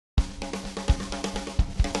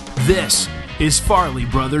This is Farley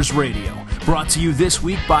Brothers Radio, brought to you this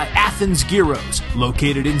week by Athens Gyros,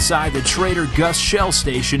 located inside the Trader Gus Shell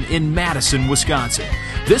Station in Madison, Wisconsin.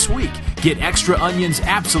 This week, get extra onions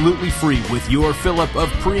absolutely free with your fill-up of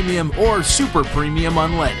premium or super premium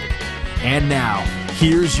unleaded. And now,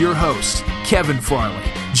 here's your hosts, Kevin Farley,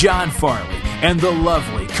 John Farley, and the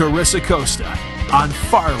lovely Carissa Costa on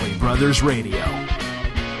Farley Brothers Radio.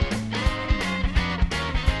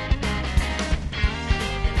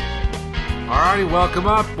 Alrighty, welcome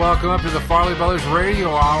up to the Farley Brothers Radio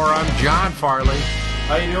Hour. I'm John Farley.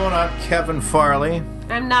 How you doing? I'm Kevin Farley.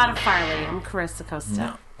 I'm not a Farley. I'm Carissa Costa.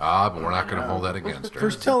 No. But we're not going to hold that against her.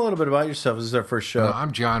 First, tell a little bit about yourself. This is our first show.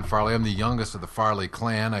 I'm John Farley. I'm the youngest of the Farley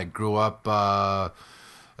clan. I grew up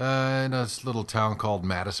in a little town called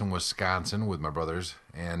Madison, Wisconsin with my brothers,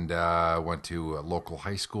 and went to local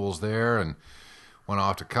high schools there, and went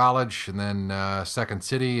off to college, and then Second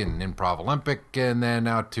City and Improv Olympic, and then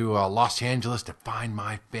out to Los Angeles to find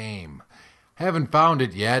my fame. Haven't found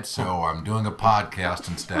it yet, so I'm doing a podcast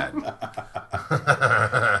instead. And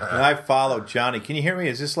I followed Johnny. Can you hear me?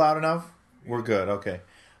 Is this loud enough? We're good. Okay.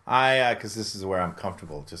 Because this is where I'm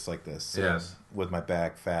comfortable, just like this. Yes. With my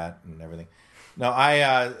back fat and everything. No,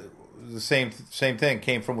 the same thing.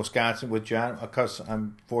 Came from Wisconsin with John. Because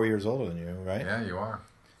I'm 4 years older than you, right? Yeah, you are.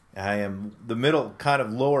 I am the middle, kind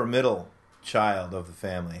of lower middle child of the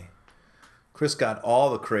family. Chris got all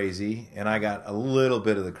the crazy, and I got a little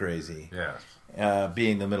bit of the crazy. Yes.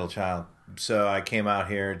 Being the middle child. So I came out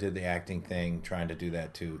here, did the acting thing, trying to do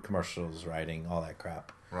that too. Commercials, writing, all that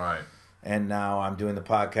crap. Right. And now I'm doing the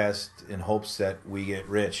podcast in hopes that we get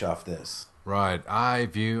rich off this. Right. I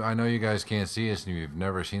know you guys can't see us, and you've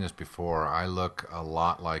never seen us before. I look a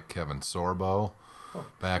lot like Kevin Sorbo.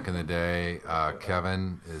 Back in the day,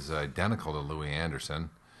 Kevin is identical to Louis Anderson.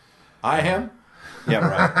 I am? Yeah,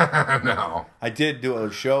 right. No. I did do a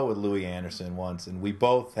show with Louis Anderson once, and we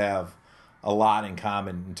both have a lot in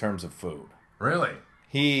common in terms of food. Really?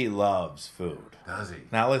 He loves food. Does he?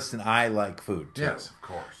 Now listen, I like food too. Yes, of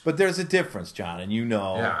course. But there's a difference, John, and you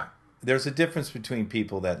know. Yeah. There's a difference between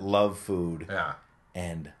people that love food Yeah.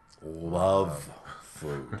 and love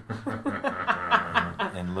food.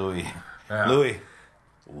 And Louis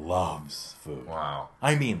loves food. Wow.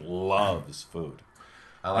 I mean, loves food.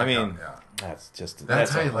 I mean, how, yeah.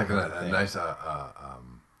 that's how you like whole a thing. nice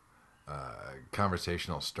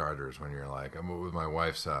conversational starters when you're like, I'm with my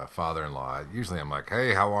wife's father-in-law. Usually I'm like,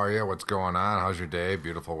 hey, how are you? What's going on? How's your day?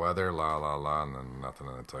 Beautiful weather, la, la, la, and then nothing.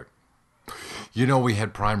 And it's like, you know, we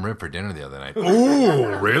had prime rib for dinner the other night.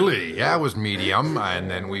 Ooh, really? Yeah, it was medium, and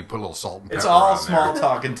then we put a little salt and pepper It's all on small there.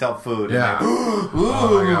 talk until food. Yeah. Ooh.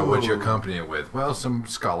 Oh my God, what'd you accompany it with? Well, some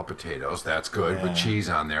scalloped potatoes. That's good. Yeah. With cheese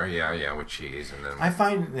on there. Yeah, with cheese. And then I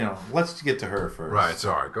find, let's get to her first. right,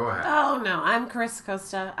 sorry. Go ahead. Oh, no. I'm Carissa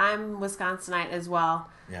Costa. I'm Wisconsinite as well.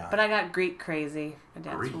 Yeah. But I got Greek crazy. My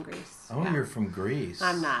dad's Greek? from Greece. Oh, Yeah. you're from Greece.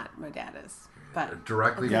 I'm not. My dad is. But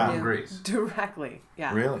Directly Yeah. from Greece. Directly.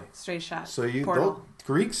 Yeah. Really? Straight shot. So Portal. those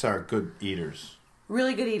Greeks are good eaters.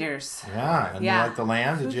 Really good eaters. Yeah, and Yeah. you like the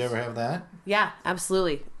lamb? Did you ever have that? Yeah,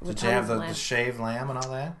 absolutely. With Did you have tons of the lamb. shaved lamb and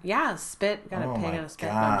all that? Yeah, spit. Got Oh a pig my on a spit.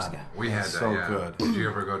 God. No, I'm just kidding. We had That's that, so yeah. good. Did you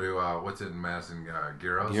ever go to, what's it in Madison,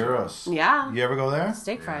 Gyros? Gyros. Yeah. You ever go there?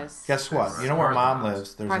 Steak fries. Guess what? You know where Mom Parthenons.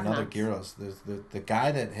 lives? There's another Parthenons. Gyros. There's the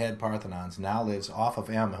guy that had Parthenons now lives off of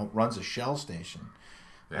M, runs a Shell station.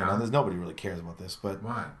 Yeah. And there's nobody really cares about this, but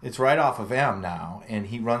Why? it's right off of M now, and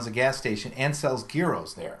he runs a gas station and sells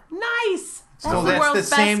gyros there. Nice. That's So the world's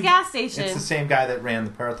best gas station. It's the same guy that ran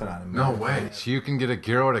the Parthenon. in No Madison. way. So you can get a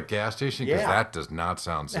gyro at a gas station? Because Yeah. that does not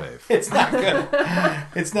sound safe. It's not good.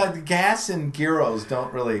 It's not gas and gyros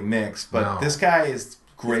don't really mix, but No. this guy is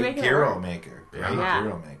great making it gyro work. maker. Yeah. Great Yeah.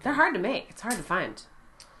 gyro maker. They're hard to make. It's hard to find.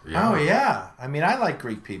 Oh yeah. I mean, I like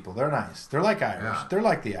Greek people. They're nice. They're like Irish. Yeah. They're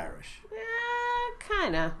like the Irish.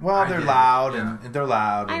 Kind of. Well, I they're get it. loud Yeah. and they're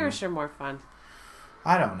loud. and- Irish are more fun.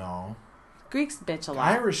 I don't know. Greeks bitch a lot.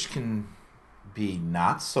 Irish can be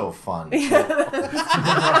not so fun.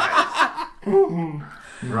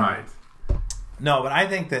 Right. No, but I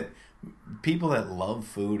think that people that love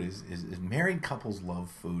food is married couples love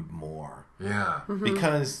food more Yeah.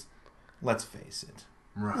 because let's face it,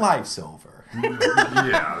 Right. life's over.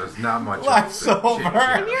 Yeah, there's not much Life's else to over. change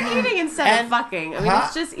And it. you're eating instead And- of fucking. I mean, Huh?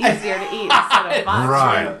 it's just easier to eat instead of fuck.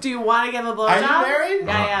 Right. Do you want to give a blowjob? Are you married?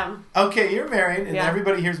 Yeah, I am. Okay, you're married, and Yeah.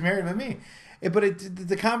 everybody here's married but me. But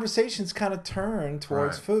the conversations kind of turn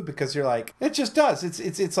towards Right. food because you're like, it just does.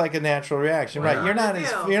 It's like a natural reaction, right?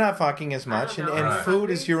 Yeah. You're not fucking as much, and Right. food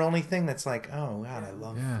is your only thing that's like, oh God, I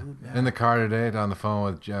love Yeah. food. Now. In the car today, on the phone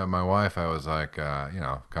with my wife, I was like,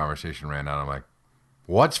 conversation ran out. I'm like,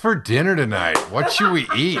 what's for dinner tonight? What should we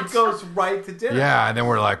eat? It goes right to dinner. Yeah, and then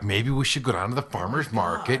we're like, maybe we should go down to the farmer's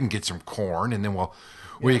market and get some corn, and then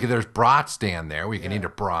there's brat stand there. We can eat a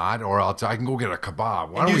brat, or I can go get a kebab. Why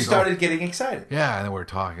And don't you we started getting excited. Yeah, and then we're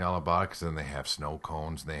talking all about it, because then they have snow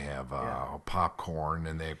cones, they have popcorn,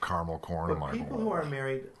 and they have caramel corn. I'm But like, people who are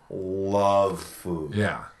married love food.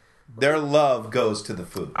 yeah. Their love goes to the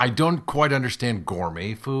food. I don't quite understand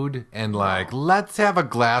gourmet food, and let's have a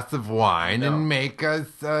glass of wine and make us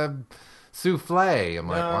souffle. I'm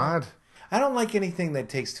like, what? I don't like anything that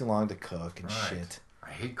takes too long to cook and shit.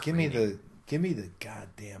 I hate Give me the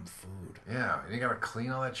goddamn food. Yeah, you gotta clean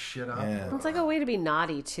all that shit up. Yeah. It's like a way to be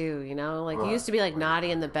naughty too, you know? Like, you used to be like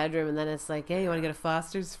naughty in the bedroom, and then it's like, hey, you want to get a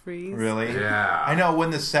Foster's freeze? Really? Yeah. I know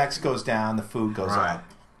when the sex goes down, the food goes up.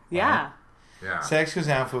 Yeah. Yeah. Sex goes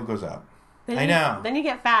down, food goes up. Then I know. Then you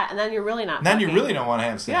get fat, and then you're really not Then you fucking. really don't want to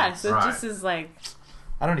have sex. Yeah, so Right. it just is like...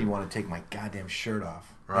 I don't even want to take my goddamn shirt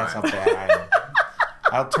off. That's how Right. bad I am.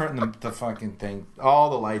 I'll turn the fucking thing.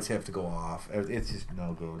 All the lights have to go off. It's just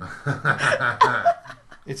no good.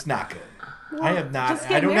 It's not good. Well, I have not. just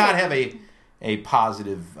get I do married. not have a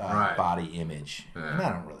positive Right. body image, Yeah. and I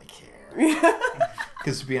don't really care.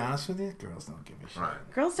 Because to be honest with you, girls don't give a shit.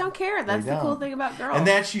 Right. Girls don't care. That's the don't. cool thing about girls. And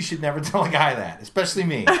that you should never tell a guy that, especially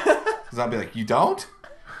me, because I'll be like, "You don't?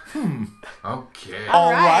 Okay.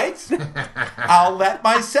 All right. right. I'll let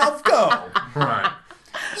myself go." Right.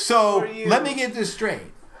 So let me get this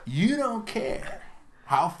straight. You don't care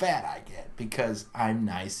how fat I get because I'm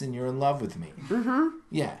nice and you're in love with me. Mm-hmm.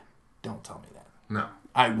 Yeah. Don't tell me that. No.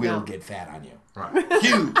 I will No. get fat on you. Right.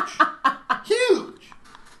 Huge. Huge.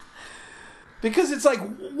 Because it's like,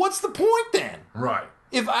 what's the point then? Right.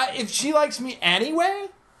 If she likes me anyway,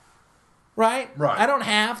 right? Right. I don't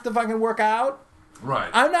have to fucking work out.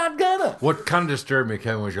 Right. I'm not gonna. What kind of disturbed me,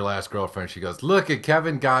 Kevin, was your last girlfriend. She goes, "Look, at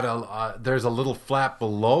Kevin got there's a little flap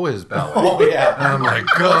below his belly." Oh yeah. And I'm like,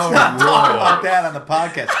 Talk about "Go, that on the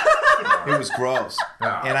podcast. It was gross.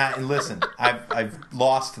 Yeah. And listen, I've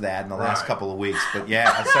lost that in the last Right. couple of weeks. But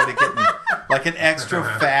yeah, I started getting like an extra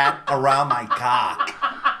fat around my cock.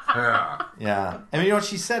 Yeah. Yeah. And you know what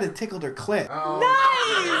she said? It tickled her clit. Lord.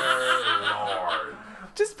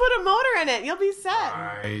 Just put a motor in it. You'll be set.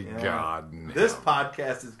 My God. This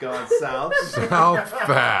podcast has gone south. How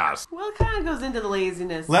fast. Well, it kind of goes into the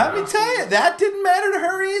laziness. Let me tell you, that didn't matter to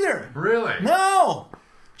her either. Really? No.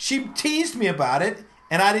 She teased me about it,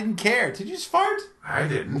 and I didn't care. Did you just fart? I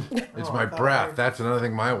didn't. It's my breath. That's another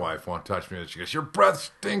thing my wife won't touch me with. She goes, "Your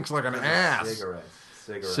breath stinks like an ass."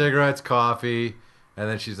 Cigarettes, coffee. And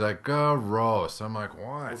then she's like, "Gross." I'm like,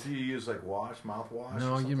 "What?" Do you use like mouthwash?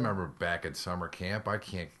 No, you remember back at summer camp? I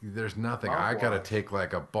can't. There's nothing. I gotta take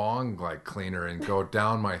like a bong cleaner and go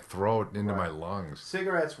down my throat into my lungs.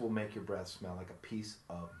 Cigarettes will make your breath smell like a piece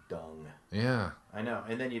of dung. Yeah, I know.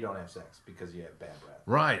 And then you don't have sex because you have bad breath.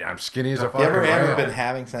 right. I'm skinny as a You fucking ever rail. been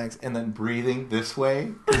having sex and then breathing this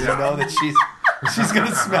way? Because you know that she's going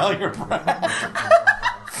to smell your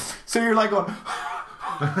breath. So you're like going...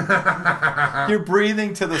 You're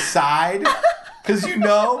breathing to the side because you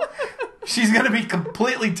know she's going to be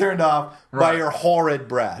completely turned off by Right. your horrid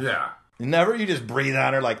breath. Yeah. Never you just breathe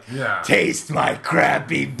on her like, Yeah. taste my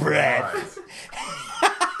crappy breath. Right.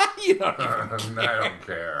 I don't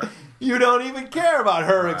care. You don't even care about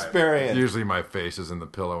her Right. experience. Usually my face is in the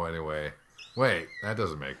pillow anyway. Wait, that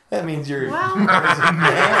doesn't make. That means you're Well, there's a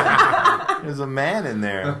man. There's a man in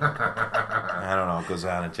there. I don't know what goes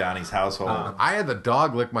on in Johnny's household. I had the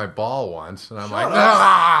dog lick my ball once, and I'm like,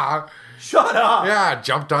 "Ah!" Shut up! Yeah,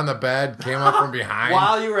 jumped on the bed, came up from behind.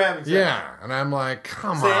 While you were having sex. Yeah, and I'm like,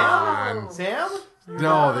 come on. Sam?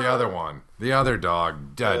 No, the other one. The other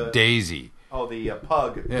dog, Daisy. Oh, the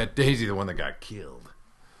pug. Yeah, Daisy, the one that got killed.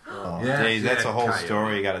 Oh, Yeah, Daisy, that's yeah, a whole coyote.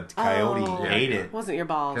 story. You got a coyote Oh. ate it, wasn't your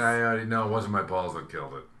balls. Coyote, no, it wasn't my balls that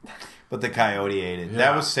killed it. but the coyote ate it. Yeah.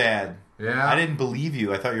 That was sad. Yeah. I didn't believe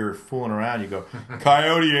you. I thought you were fooling around. You go,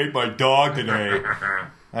 coyote ate my dog today.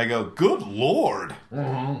 I go, good Lord.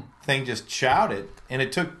 Mm-hmm. Thing just shouted, and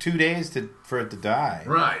it took 2 days for it to die.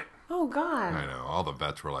 Right. Oh, God. I know. All the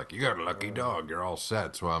vets were like, you got a lucky dog. You're all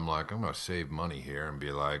set. So I'm like, I'm going to save money here and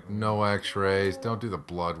be like, no x-rays. Don't do the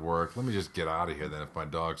blood work. Let me just get out of here then if my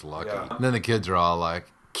dog's lucky. Yeah. And then the kids are all like,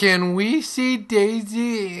 can we see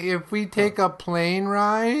Daisy if we take a plane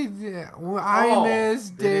ride? I miss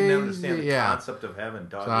Daisy. They didn't understand the yeah. concept of heaven.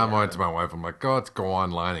 Dog So I went to my wife. I'm like, let's go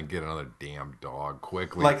online and get another damn dog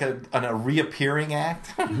quickly. like a reappearing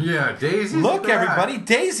act. yeah, Daisy's Look, back. everybody,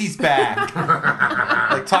 Daisy's back.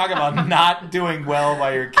 Like, talk about not doing well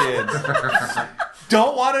by your kids.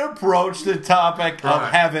 Don't want to approach the topic of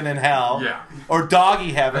Right. heaven and hell, Yeah. or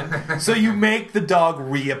doggy heaven, so you make the dog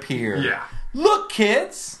reappear. Yeah. Look,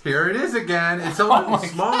 kids. Here it is again. It's a little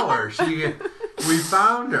smaller. We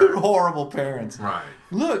found They're her. horrible parents. Right.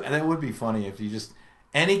 Look, and that would be funny if you just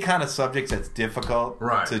any kind of subjects that's difficult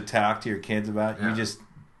to talk to your kids about, you just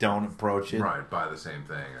don't approach it. Right. Buy the same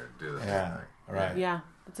thing or do the same thing. Right. Yeah,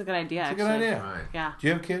 that's a good idea. It's a good idea. Right. Yeah. Do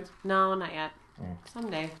you have kids? No, not yet.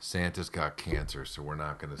 Someday. Santa's got cancer, so we're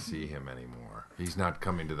not going to see him anymore. He's not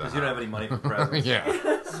coming to the house. Because you don't have any money for presents.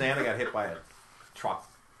 Yeah. Santa got hit by a truck.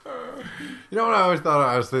 You know what I always thought?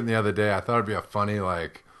 I was thinking the other day, I thought it'd be a funny,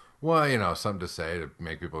 something to say to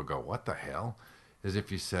make people go, what the hell? Is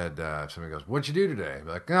if you said, if somebody goes, what'd you do today? I'd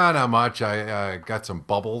be like, not much. I got some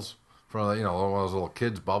bubbles from, one of those little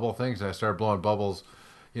kids' bubble things, and I started blowing bubbles,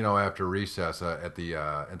 after recess at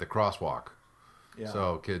the crosswalk. Yeah.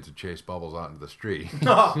 So kids would chase bubbles out into the street,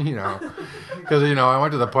 because I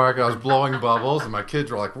went to the park and I was blowing bubbles, and my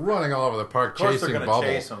kids were like running all over the park chasing bubbles.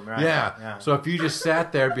 Chase them, right? Yeah. So if you just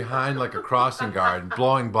sat there behind like a crossing guard and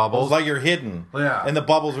blowing bubbles, It's like you're hidden. Yeah. And the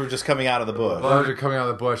bubbles were just coming out of the bush. bubbles are coming out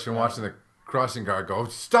of the bush and watching the crossing guard go,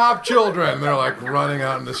 "Stop, children!" And they're like running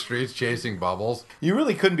out in the streets chasing bubbles. You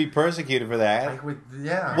really couldn't be persecuted for that.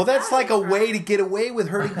 Well, that's like a way to get away with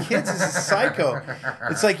hurting kids as a psycho.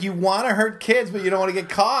 It's like you want to hurt kids, but you don't want to get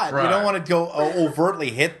caught. Right. You don't want to go overtly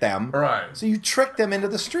hit them. Right. So you trick them into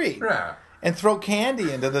the street. Yeah. And throw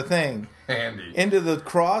candy into the thing. Handy. Into the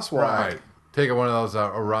crosswalk. Right. Take one of those, a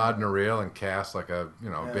rod and a reel, and cast like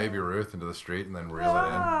Baby Ruth into the street, and then reel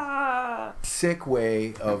it in. Sick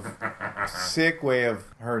way of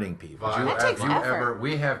hurting people. That takes effort.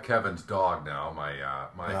 We have Kevin's dog now. My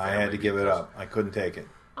I had to give it up. I couldn't take it.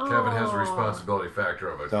 Kevin has a responsibility factor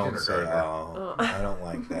of a Don't say, kindergartner. I don't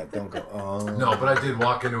like that. Don't go, No, but I did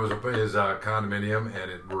walk into his condominium,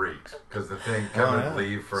 and it reeked. Because the thing, Kevin would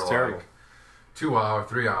leave for terrible. 2 hours,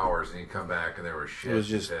 3 hours, and he'd come back, and there was shit. It was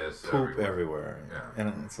just piss poop everywhere. Yeah.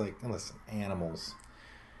 And it's like, listen, animals.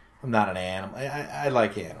 I'm not an animal. I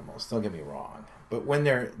like animals. Don't get me wrong. But when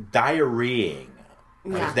they're diarrheaing,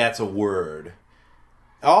 if that's a word,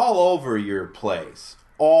 all over your place,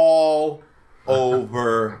 all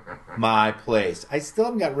over my place. I still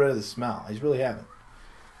haven't got rid of the smell. I really haven't.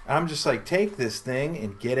 I'm just like, take this thing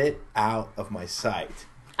and get it out of my sight.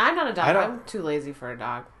 I'm not a dog. I'm too lazy for a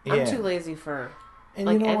dog. I'm too lazy for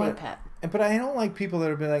any pet. But I don't like people that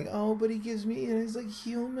are like, oh, but he gives me, he's like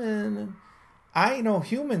human. I know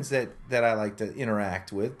humans that I like to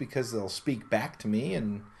interact with because they'll speak back to me,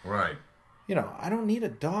 and right. I don't need a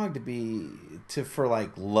dog for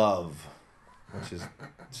love, which is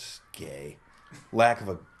just gay. Lack of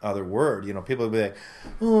a other word. People will be like,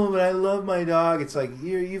 oh, but I love my dog. It's like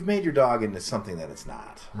you've made your dog into something that it's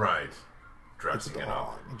not. Right. Dressing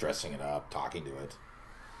it up, talking to it.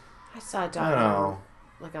 I saw a dog in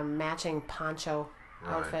like a matching poncho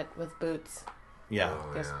outfit with boots. Yeah.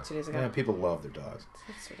 2 days ago. Yeah, people love their dogs.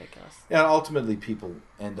 It's ridiculous. Yeah, ultimately people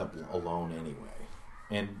end up alone anyway.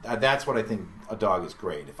 And that's what I think a dog is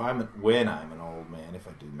great. When I'm an old man, if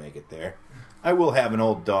I do make it there, I will have an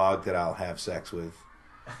old dog that I'll have sex with.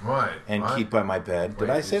 Right. And keep by my bed.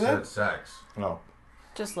 Did I say that? Said sex. No.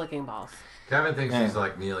 Just licking balls. Kevin thinks he's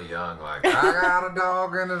like Neil Young, like, I got a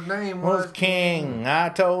dog and his name was King. I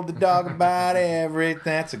told the dog about everything.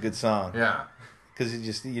 That's a good song. Yeah. Because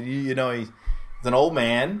he's an old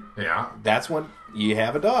man. Yeah. That's when you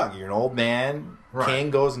have a dog. You're an old man. Right.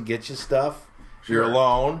 King goes and gets you stuff. Sure. You're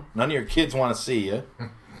alone. None of your kids want to see you.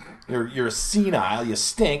 You're senile. You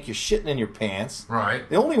stink. You're shitting in your pants. Right.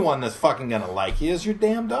 The only one that's fucking going to like you is your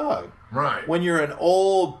damn dog. Right. When you're an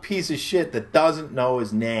old piece of shit that doesn't know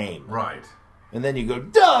his name. Right. And then you go,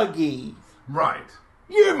 doggy. Right.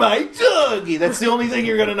 You're my doggy. That's the only thing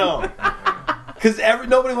you're going to know. Because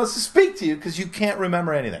nobody wants to speak to you because you can't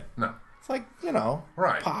remember anything. No. It's like,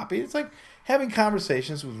 right. Poppy. It's like having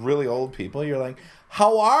conversations with really old people. You're like,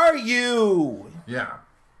 how are you? Yeah.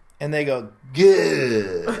 And they go,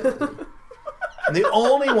 good. And the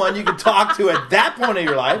only one you can talk to at that point of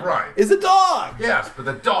your life is a dog. Yes, but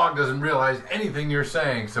the dog doesn't realize anything you're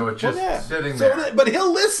saying, so it's just sitting there. But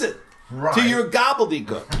he'll listen to your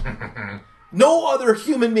gobbledygook. No other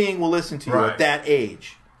human being will listen to you at that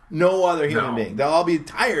age. No other human being. They'll all be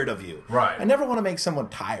tired of you. Right. I never want to make someone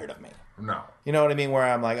tired of me. No. You know what I mean? Where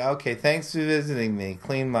I'm like, okay, thanks for visiting me.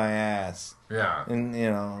 Clean my ass. Yeah. And,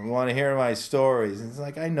 you want to hear my stories. And it's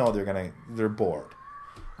like, I know they're bored.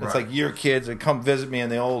 It's like your kids that come visit me in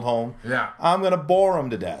the old home. Yeah. I'm going to bore them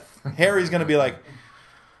to death. Harry's going to be like,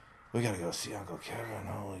 we got to go see Uncle Kevin.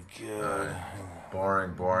 Holy God.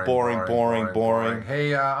 Boring.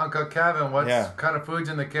 Hey, Uncle Kevin, what kind of food's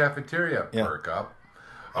in the cafeteria? Perk up.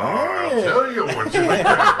 I'll tell you what's in the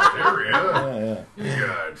cafeteria.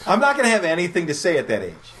 God. I'm not going to have anything to say at that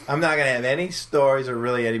age. I'm not going to have any stories or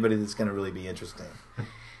really anybody that's going to really be interesting.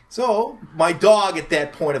 So, my dog at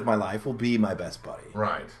that point of my life will be my best buddy.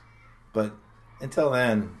 Right. But until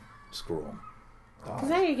then, screw them. Because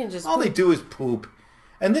then you can just. All they do is poop.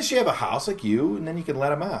 Unless you have a house like you, and then you can let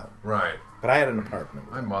them out. Right. But I had an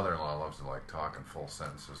apartment. My mother-in-law loves to like talk in full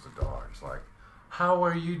sentences to dogs. Like, how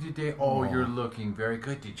are you today? Oh, you're looking very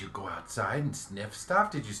good. Did you go outside and sniff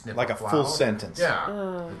stuff? Did you sniff Like a flower? full sentence. Yeah.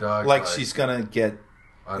 The dog Like she's going to get...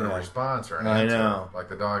 a response or an I answer. know. Like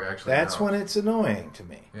the dog actually That's knows. when it's annoying to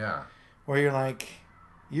me. Yeah. Where you're like,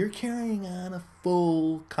 you're carrying on a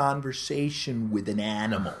full conversation with an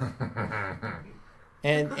animal.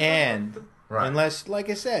 and Right. unless, like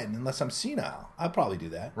I said, unless I'm senile, I'll probably do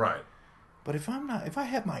that. Right. But if I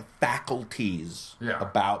have my faculties Yeah.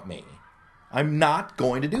 about me, I'm not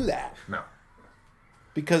going to do that. No.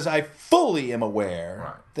 Because I fully am aware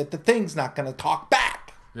Right. that the thing's not going to talk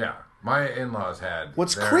back. Yeah. My in-laws had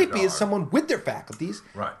What's their creepy dog. is someone with their faculties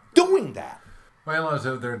Right. doing that. My in-laws,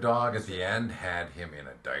 their dog at the end had him in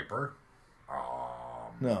a diaper.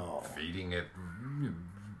 No. Feeding it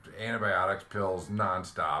antibiotics, pills,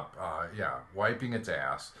 nonstop. Wiping its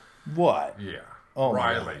ass. What? Yeah. Oh,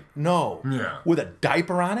 Riley. No. Yeah. With a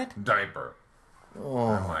diaper on it? Diaper.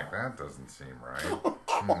 I'm like, that doesn't seem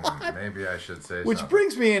right. Maybe I should say Which something.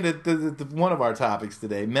 brings me into the one of our topics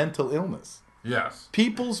today, mental illness. Yes.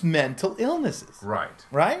 People's mental illnesses. Right.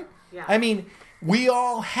 Right? Yeah. I mean, we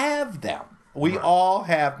all have them. We all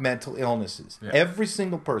have mental illnesses. Yeah. Every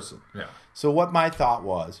single person. Yeah. So what my thought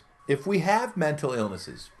was, if we have mental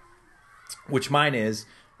illnesses, which mine is,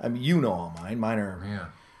 I mean, you know all mine. Mine are Yeah.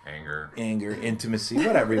 Anger. intimacy,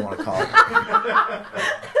 whatever you want to call it.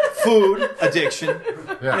 Food, addiction.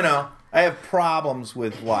 Yeah. You know, I have problems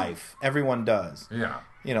with life. Everyone does. Yeah.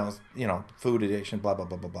 You know, food addiction, blah, blah,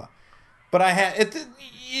 blah, blah, blah. But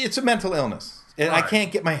it's a mental illness. And I Right.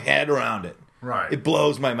 can't get my head around it. Right. It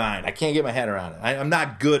blows my mind. I can't get my head around it. I'm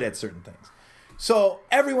not good at certain things. So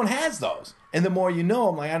everyone has those. And the more you know,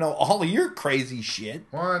 I'm like, I know all of your crazy shit.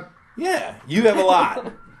 What? Yeah, you have a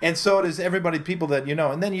lot. And so does everybody, people that you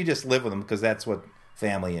know. And then you just live with them because that's what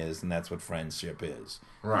family is and that's what friendship is.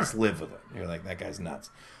 You Right. just live with it. You're like, that guy's nuts.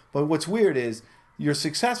 But what's weird is your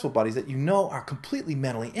successful buddies that you know are completely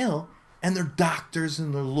mentally ill and they're doctors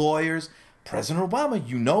and they're lawyers. President Obama,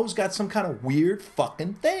 you know, has got some kind of weird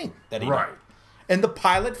fucking thing that he Right. knows. And the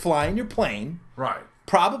pilot flying your plane Right.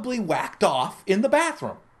 probably whacked off in the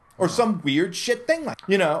bathroom or some weird shit thing like,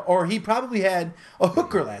 you know, or he probably had a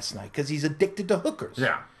hooker last night because he's addicted to hookers.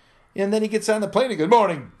 Yeah. And then he gets on the plane and goes,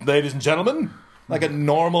 morning, ladies and gentlemen. Like a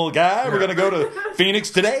normal guy, we're going to go to Phoenix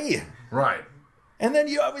today. Right. And then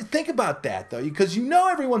you always think about that, though, because you know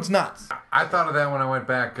everyone's nuts. I thought of that when I went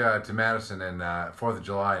back to Madison and 4th of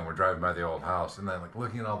July and we're driving by the old house and then like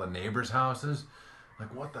looking at all the neighbors' houses.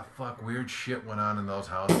 Like, what the fuck weird shit went on in those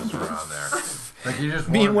houses around there? Like, you just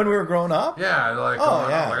I mean, wonder. when we were growing up? Yeah, like, Oh, oh,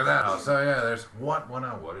 yeah. look at that house. So, yeah, there's what went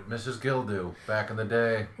on. What did Mrs. Gill do back in the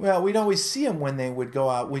day? Well, we'd always see them when they would go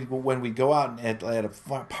out. When we'd go out at a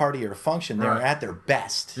party or a function, they were Right. at their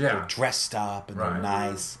best. Yeah. They're dressed up and they're Right.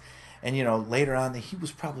 nice. And, you know, later on, he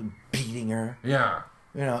was probably beating her, Yeah,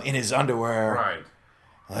 you know, in his underwear. right.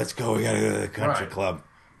 Let's go. We got to go to the country Right. club.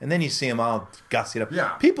 And then you see them all gussied up.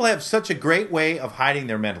 Yeah. People have such a great way of hiding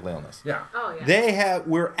their mental illness. Yeah. Oh, yeah.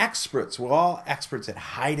 We're experts. We're all experts at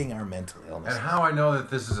hiding our mental illness. And how I know that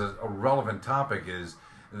this is a relevant topic is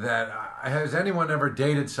that has anyone ever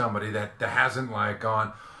dated somebody that hasn't like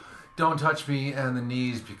gone, don't touch me on the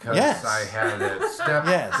knees because Yes. I had a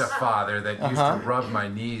Yes. stepfather that used to rub my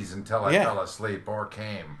knees until I Yeah. fell asleep or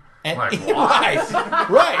came. And, Like, what?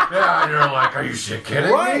 right. Yeah, and you're like, are you shit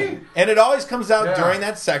kidding Right. me? And it always comes out Yeah. during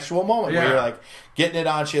that sexual moment where Yeah. you're like getting it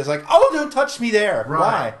on. She's like, oh, don't touch me there. Right.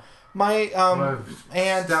 Why? My My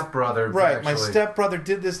aunt, stepbrother, right? My actually. stepbrother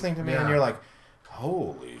did this thing to me, and Yeah. you're like,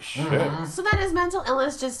 holy shit. So then is mental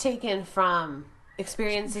illness just taken from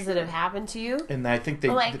experiences that have happened to you? And I think they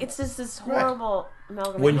But like, it's just this horrible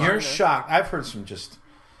amalgamation. when you're of- shocked. I've heard some just,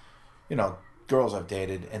 you know, girls I've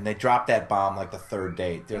dated, and they drop that bomb like the third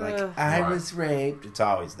date. They're like, Ugh. I Right. was raped. It's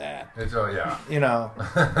always that. It's, oh, yeah. You know,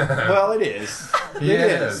 well, it is. It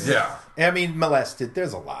is, yeah. I mean, molested.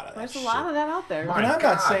 There's a lot of that. There's a shit. lot of that out there. My And I'm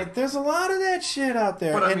God. not saying there's a lot of that shit out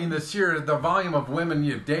there. But I And- mean, the volume of women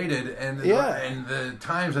you've dated, and Yeah. and the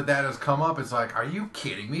times that has come up, it's like, are you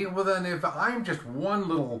kidding me? Well, then, if I'm just one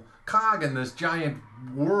little cog in this giant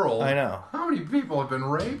world, I know. how many people have been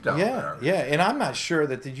raped out yeah, there? yeah, and I'm not sure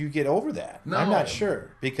that you get over that. No. I'm not sure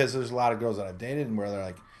because there's a lot of girls that I've dated and where they're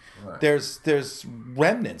like, there's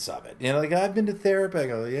remnants of it. You know, like I've been to therapy. I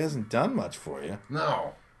go, he hasn't done much for you.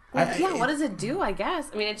 No. Well, what does it do? I guess.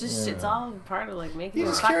 I mean, it's all part of like making You you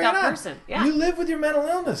a just fucked carry up it on. person. Yeah, You live with your mental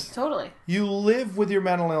illness. totally. You live with your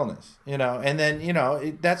mental illness, you know, and then, you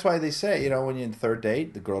know, that's why they say, you know, when you're in the third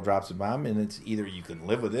date, the girl drops a bomb, and it's either you can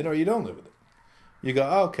live with it or you don't live with it. You go,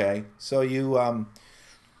 okay, so you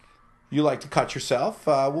like to cut yourself.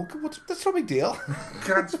 Well, that's no big deal.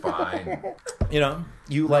 That's fine. You know,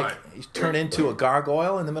 you like you turn into a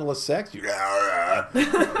gargoyle in the middle of sex.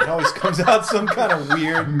 It always comes out some kind of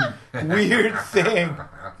weird thing.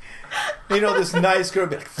 You know, this nice girl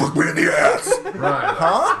be like, fuck me in the ass. Right.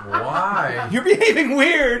 Huh? Why? You're behaving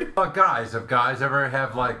weird. But guys, if guys ever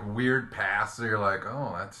have like weird pasts, so you're like,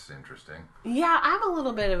 oh, that's interesting. Yeah, I'm a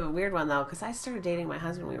little bit of a weird one though, because I started dating my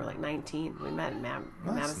husband when we were like 19. We met in That's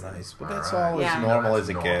Madison. nice, but All that's right. all Yeah. as normal That's as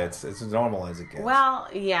it normal. gets. It's as normal as it gets. Well,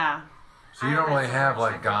 yeah. So you I don't really like have to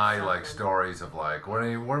like check guy myself. like stories of like what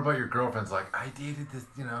about your girlfriends? Like I dated this,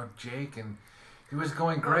 you know, Jake, and he was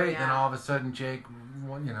going great. yeah. Then all of a sudden, Jake,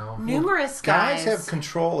 well, you know, Numerous guys have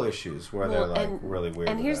control issues where Well, they're like really weird.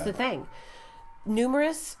 And with here's that. the thing.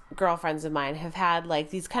 Numerous girlfriends of mine have had like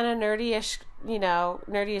these kind of nerdy-ish,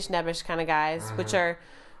 nebbish kind of guys,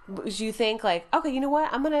 which you think like, okay, you know what?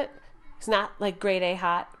 He's not like grade A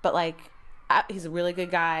hot, but like, he's a really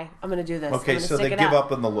good guy. I'm going to do this. Okay, I'm gonna so they stick it give out.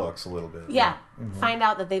 up on the looks a little bit. Yeah. Find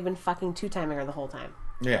out that they've been fucking two-timing her the whole time.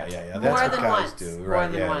 Yeah. That's More what than guys once. do. More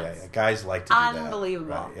Right? than Yeah. once. Guys like to do that.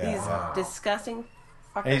 Unbelievable. Right, yeah. These disgusting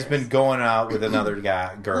fuckers. And he's been going out with another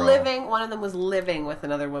girl. one of them was living with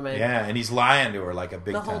another woman. Yeah, and he's lying to her like a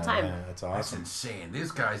big The whole time. Yeah, that's that's awesome. insane.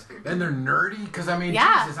 These guys, and they're nerdy because I mean,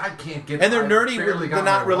 Yeah. Jesus, I can't get. And they're I nerdy. barely They're got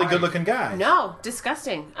not my really wife. good-looking guys. No,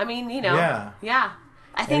 disgusting. I mean, Yeah. Yeah.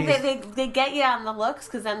 I think And they get you on the looks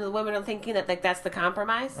because then the women are thinking that like that's the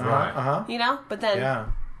compromise. Right. But then Yeah.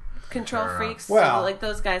 control Sure. freaks. Well- so, like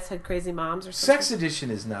those guys had crazy moms or something. Sex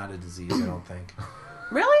addiction is not a disease, I don't think.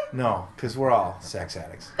 Really? No, because we're all sex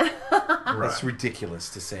addicts. Right. It's ridiculous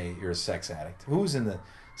to say you're a sex addict. Who's in the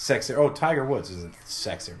sex? Oh, Tiger Woods is a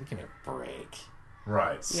sex addict. Give me a break.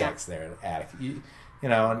 Right. Sex there, addict. You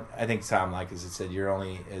know, and I think Tom Likas had said you're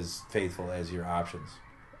only as faithful as your options.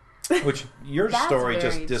 Which your That's story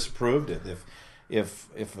just very- disproved it. If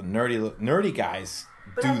a nerdy guys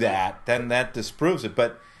do that, then that disproves it.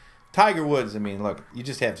 But Tiger Woods, I mean, look, you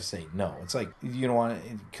just have to say no. It's like, you don't want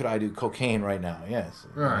to, could I do cocaine right now? Yes.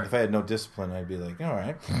 Right. If I had no discipline, I'd be like, all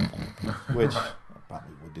right. Which I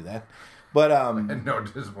probably would do that. But And no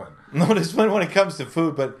discipline. no discipline when it comes to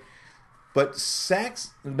food, but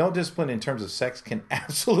sex, no discipline in terms of sex can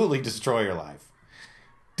absolutely destroy your life.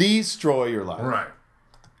 Destroy your life. Right.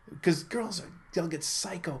 Because they'll get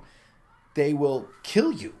psycho. They will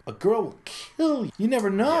kill you. A girl will kill you. You never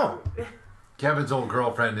know. Kevin's old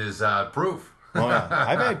girlfriend is proof. Oh, yeah.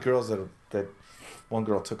 I've had girls that one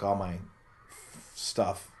girl took all my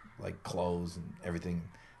stuff, like clothes and everything.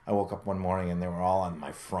 I woke up one morning and they were all on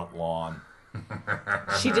my front lawn.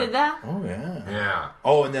 She did that? Oh, yeah. Yeah.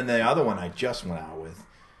 Oh, and then the other one I just went out with,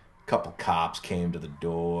 a couple cops came to the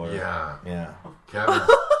door. Yeah. Yeah. Kevin's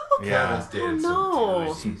Yeah. dated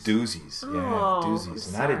no. some Some doozies. Yeah, Oh, doozies. I'm And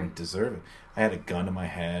sorry. I didn't deserve it. I had a gun to my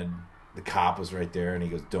head. The cop was right there and he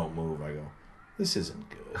goes, don't move. I go, this isn't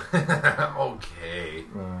good. Okay.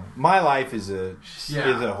 My life is a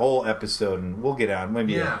Yeah. whole episode, and we'll get on.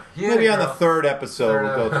 Maybe Yeah. He had maybe a on the girl- third episode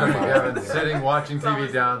we'll go through my Kevin's sitting watching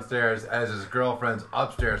TV downstairs as his girlfriend's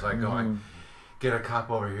upstairs, like going, "Get a cop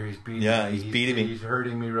over here. He's beating Yeah, me. he's beating me. He's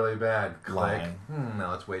hurting me really bad." Click. Lying.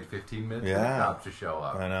 Now let's wait 15 minutes for Yeah. the cops to show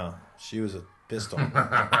up. I know. She was a pistol. And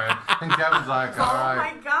Kevin's like, "All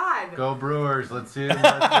right, God. go Brewers. Let's see. Let's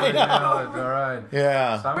see it now. It's all right." Yeah.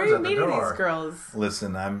 Where are Someone's you at the meeting door. these girls?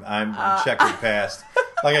 Listen, I'm checkered past.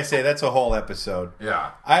 Like I say, that's a whole episode.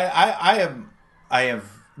 Yeah. I have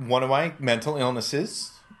one of my mental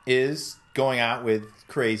illnesses is going out with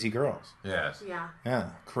crazy girls. Yes. Yeah. Yeah,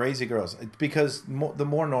 crazy girls. It's because the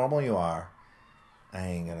more normal you are, I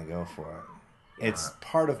ain't gonna go for it. It's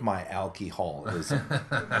part of my alcoholism,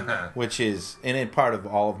 which is, and it's part of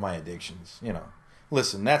all of my addictions. You know,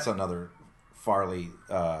 listen, that's another Farley,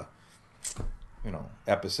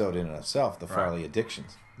 episode in itself. The Farley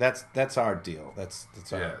addictions. That's our deal. That's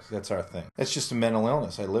our thing. It's just a mental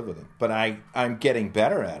illness. I live with it, but I'm getting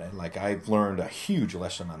better at it. Like I've learned a huge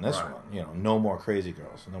lesson on this Right. one. You know, no more crazy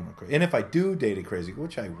girls. No more crazy. And if I do date a crazy,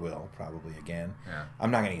 which I will probably again, Yeah. I'm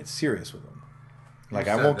not going to get serious with them. Like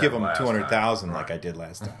You I said won't that give them last 200,000 time. like Right. I did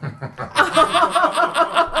last time.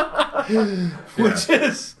 Which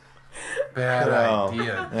is Bad Oh,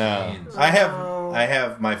 idea. yeah. Jeans. I have I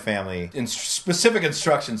have my family specific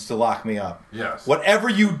instructions to lock me up. Yes. Whatever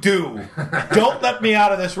you do, don't let me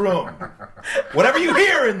out of this room. Whatever you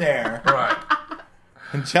hear in there. Right.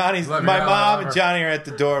 And Johnny's, Let me my out. mom and Johnny are at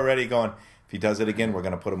the door ready going, if he does it again, we're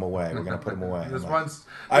going to put him away. We're going to put him away. This I'm like, one's.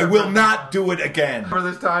 I will not do it again. For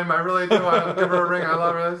this time, I really do. I'll give her a ring. I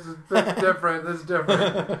love her. This is different. This is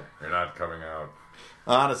different. You're not coming out.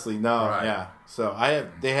 Honestly, no. Right. Yeah. So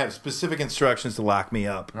they have specific instructions to lock me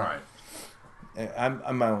up. All right.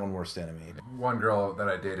 I'm my own worst enemy. One girl that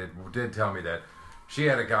I dated did tell me that she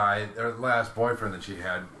had a guy, her last boyfriend that she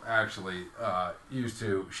had actually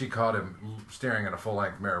she caught him staring at a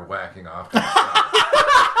full-length mirror whacking off to himself.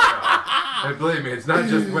 And believe me, it's not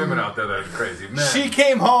just women out there that are crazy. Men. She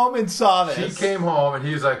came home and saw this. She came home and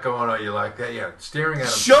he's like going, "Oh, you like that?" Yeah, staring at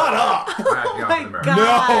him. Shut up! Whacking off in the mirror.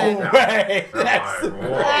 God. No way. I'm That's like, the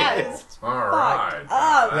whoa. greatest. All right.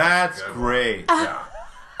 That's good. great. Yeah.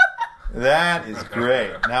 That is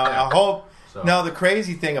great. Now, I hope... So- Now, the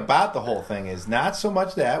crazy thing about the whole thing is not so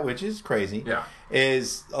much that, which is crazy, Yeah.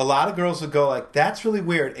 is a lot of girls will go like, that's really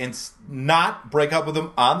weird, and not break up with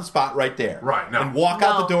them on the spot right there. Right, no. And walk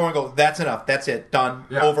out the door and go, that's enough, that's it, done,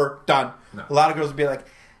 Yeah. over, done. No. A lot of girls will be like,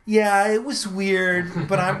 yeah, it was weird,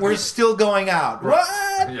 but we're still going out. Right.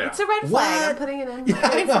 What? Yeah. It's a red flag. What? I'm putting it in. Yeah, I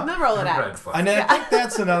Putting know. from the Rolodex. Red flag. And I think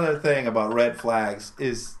that's another thing about red flags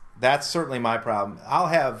is that's certainly my problem. I'll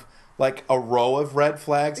have like a row of red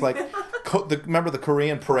flags, like remember the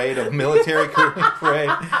Korean parade of military Korean parade?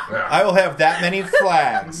 Yeah. I will have that many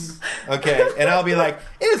flags, okay, and I'll be like,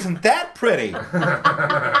 isn't that pretty?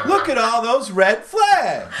 Look at all those red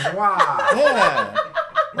flags. Wow. Yeah,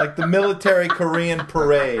 like the military Korean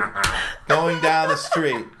parade going down the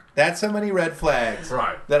street. That's how many red flags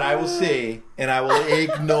Right. that I will see, and I will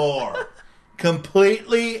ignore.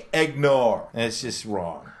 Completely ignore. And it's just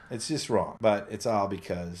wrong. It's just wrong. But it's all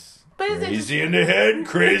because But is it crazy in the head and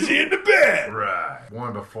crazy in the bed. Right.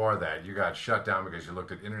 One before that, you got shut down because you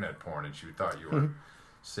looked at internet porn and you thought you were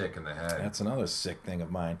sick in the head. That's another sick thing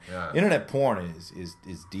of mine. Yeah. Internet porn is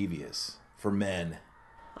devious for men.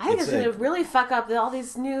 I think it's It's going to really fuck up all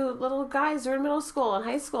these new little guys who are in middle school and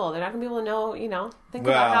high school. They're not going to be able to know, think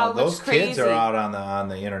about how Well, much those crazy. kids are out on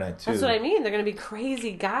the internet too. That's what I mean. They're going to be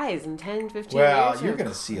crazy guys in 10, 15 Well, years. you're They're going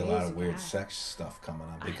to see a lot of crazy weird guys. sex stuff coming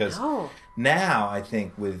up because know. now I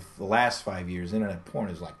think with the last 5 years, internet porn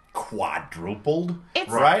is like quadrupled. It's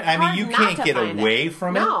right? I mean, hard you not can't to get find away it.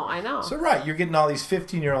 from it. No, I know. So right, you're getting all these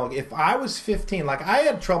 15-year-old. If I was 15, like I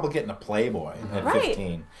had trouble getting a Playboy at Right.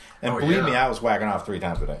 15, and Oh, believe yeah. me, I was whacking off 3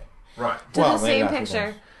 times a day. Right. To the maybe same not 3 picture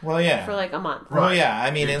times. Well, yeah. for like a month. Well, yeah.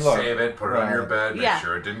 I mean, You'd and look, save it, put it on your bed, make Yeah.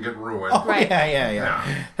 sure it didn't get ruined. Oh, Right. yeah.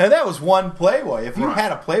 Yeah. And that was one Playboy. If you Right.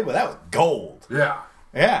 had a Playboy, that was gold. Yeah.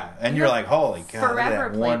 Yeah, and you're like, holy cow, look at forever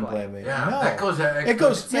that one Playboy. Playboy. Yeah. No. That goes. It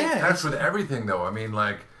goes. like- Yeah, That's with everything, though. I mean,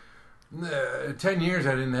 like, 10 years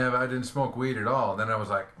I didn't smoke weed at all. Then I was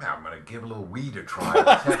like, I'm gonna give a little weed a try.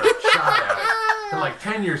 Let's have a shot at it. And like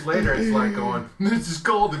 10 years later, it's like going, this is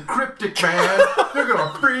called the cryptic, man. They're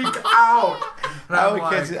gonna freak out. And I'm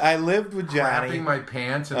like, I lived with Johnny. crapping my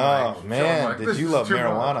pants and Oh like, showing, man, like, did this you is love too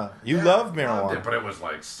marijuana? much. You Yeah, loved I loved marijuana. it, but it was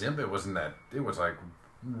like simple. It wasn't that. It was like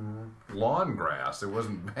lawn grass. It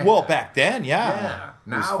wasn't bad. Well, back then, yeah.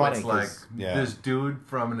 Yeah. It was Now funny it's like 'cause- yeah. this dude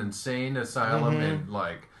from an insane asylum in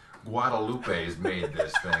like Guadalupe's made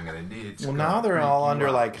this thing, and it's Well, gonna now they're freak all you under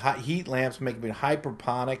out. like heat lamps, making it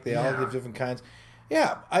hyperponic. They all Yeah. have different kinds.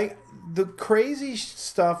 Yeah, the crazy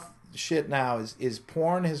shit now is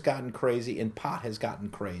porn has gotten crazy and pot has gotten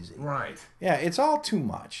crazy. right. Yeah, it's all too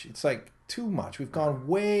much. It's like too much. We've gone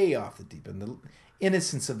way off the deep end. The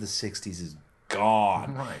innocence of the 60s is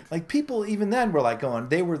gone. Right. Like people even then were like going,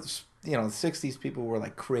 they were, the 60s people were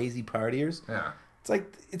like crazy partiers. Yeah. It's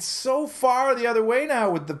like it's so far the other way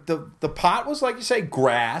now. With the pot was like you say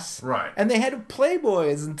grass, Right. And they had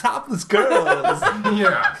Playboys and topless girls,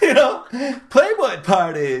 Yeah. Playboy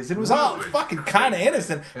parties. It was all Right. fucking kind of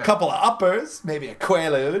innocent. A couple of uppers, maybe a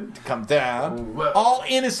Quaalude to come down. Well- all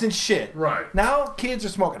innocent shit. Right. Now kids are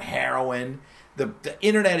smoking heroin. The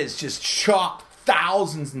internet is just chocked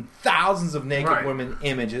thousands and thousands of naked Right. women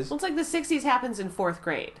images. Well, it's like the 60s happens in 4th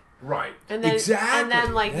grade. Right. And then, Exactly, And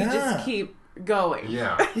then, like, you yeah. just keep going.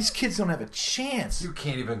 Yeah. These kids don't have a chance. You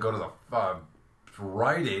can't even go to the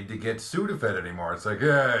Rite Aid to get Sudafed anymore. It's like,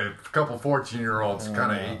 yeah, a couple 14-year-olds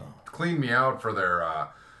kind of clean me out for their,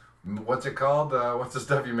 what's it called? What's the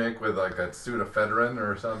stuff you make with like a pseudoephedrine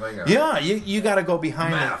or something? Yeah, you got to go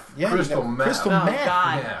behind Meth. it. Yeah, Crystal meth. Crystal Oh, meth.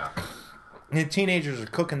 God. Yeah. And teenagers are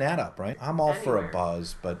cooking that up, right? I'm all for a Anywhere.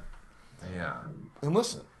 buzz, but Yeah. and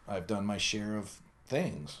listen, I've done my share of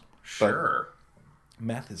things. Sure.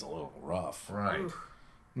 Meth is a little rough. Right.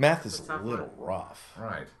 Meth is It's a not little fun. rough.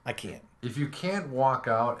 Right. I can't. If you can't walk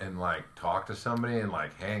out and like talk to somebody and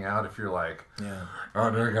like hang out, if you're like, Yeah.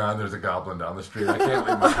 oh dear God, there's a goblin down the street, I can't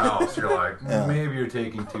leave my house. You're like, Yeah. maybe you're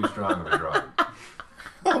taking too strong of a drug.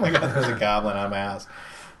 Oh my God, there's a goblin on my house.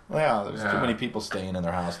 Well, there's Yeah. too many people staying in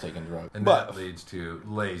their house taking drugs. And But that leads to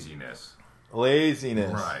laziness.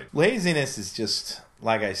 laziness. Right. Laziness is just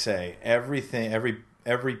like I say. Everything.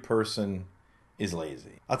 Every person is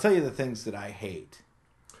lazy. I'll tell you the things that I hate.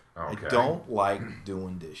 Okay. I don't like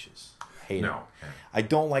doing dishes. Hate No. it. I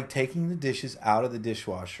don't like taking the dishes out of the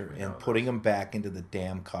dishwasher know and this. putting them back into the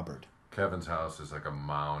damn cupboard. Kevin's house is like a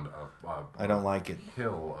mound of I don't like it.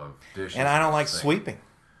 hill of dishes. And I don't like things. sweeping.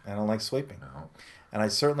 I don't like sweeping. No. And I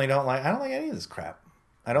certainly don't like any of this crap.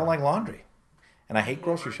 I don't like laundry. And I hate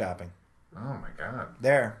grocery shopping. Oh my God.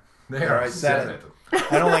 There There, I said it.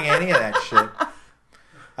 I don't like any of that shit.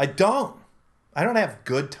 I don't have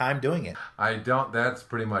good time doing it. I don't. That's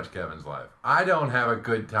pretty much Kevin's life. I don't have a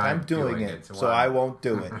good time I'm doing it, so I'm- I won't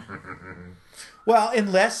do it. Well,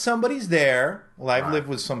 unless somebody's there. Well, I've Right. lived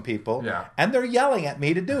with some people, Yeah. and they're yelling at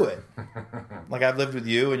me to do it. Like I've lived with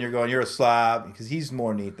you, and you're going, "You're a slob," because he's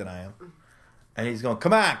more neat than I am. And he's going,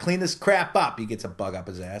 "Come on, clean this crap up." He gets a bug up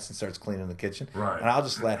his ass and starts cleaning the kitchen. Right. And I'll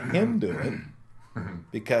just let him do it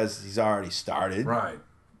because he's already started. Right.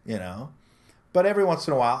 You know. But every once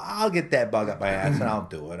in a while, I'll get that bug up my ass and I'll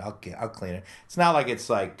do it. I'll clean it. It's not like it's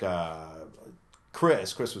like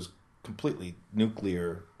Chris. Chris was completely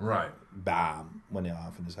nuclear Right. bomb when they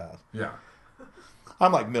off in his house. Yeah.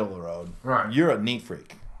 I'm like middle of the road. Right. You're a neat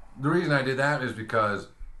freak. The reason I did that is because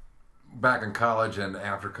back in college and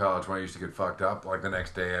after college, when I used to get fucked up, like the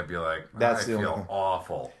next day I'd be like, That's I the only feel thing.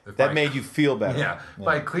 awful. If That I- made you feel better. Yeah. If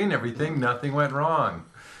I cleaned everything, nothing went wrong.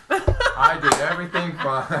 I did everything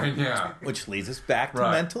fine. Yeah. Which leads us back to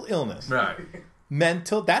Right. mental illness. Right.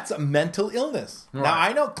 That's a mental illness. Now Right.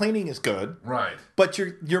 I know cleaning is good, Right. but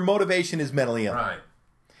your motivation is mentally ill. Right.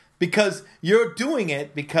 Because you're doing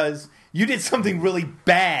it because you did something really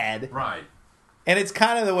bad. Right. And it's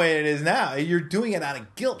kind of the way it is now. You're doing it out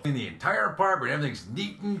of guilt. In the entire apartment, everything's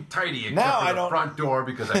neat and tidy except Now for I the don't- front door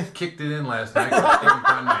because I kicked it in last night because I didn't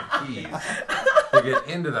find my keys to get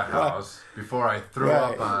into the house before I threw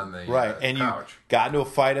up on the and couch. you got into a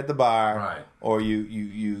fight at the bar. Right. Or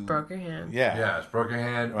you Broke your hand. Yeah. Yes, broke your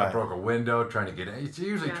hand. I Right. broke a window trying to get in. It's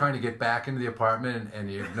usually Yeah. trying to get back into the apartment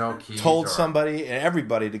and you have no keys. Told or- somebody and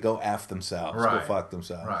everybody to go F themselves. Go Right. fuck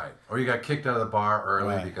themselves. Right. Or you got kicked out of the bar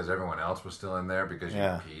early Right. because everyone else was still in there because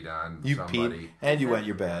Yeah. you peed on You somebody. peed and you wet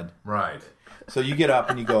your bed. Right. So you get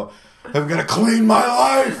up and you go, I'm going to clean my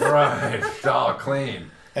life. Right. It's all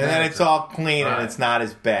clean. And then it's all clean Right. and it's not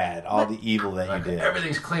as bad. All the evil that Like, you did.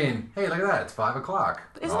 everything's clean. Hey, look at that. It's 5 o'clock.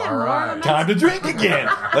 Isn't it All more right. of a Time to drink again.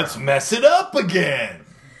 Let's mess it up again.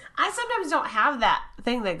 I sometimes don't have that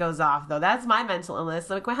thing that goes off though. That's my mental illness.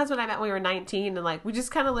 Like my husband and I met when we were 19, and like we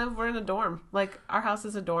just kind of live. We're in a dorm. Like our house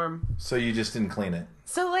is a dorm. So you just didn't clean it.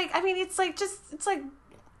 So like I mean, it's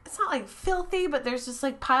not like filthy, but there's just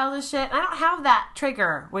like piles of shit. And I don't have that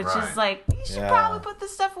trigger, which Right. is like you should Yeah. probably put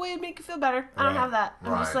this stuff away and make you feel better. I don't Right. have that.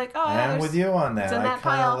 I'm just Right. like, oh, yeah, I'm there's- with you on that. it's in I that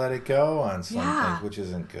kind pile. of let it go on some Yeah. things, which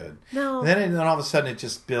isn't good. No. And then all of a sudden it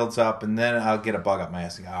just builds up, and then I'll get a bug up my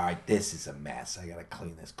ass and go, all right, this is a mess. I got to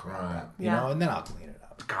clean this crap Right. up. You Yeah. know, and then I'll clean it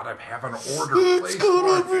up. Gotta have an order It's placed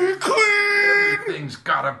gonna for it. be clean. Everything's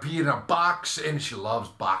gotta be in a box, and she loves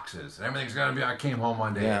boxes. And everything's gonna be. I came home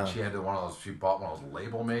one day Yeah. and she had one of those. She bought one of those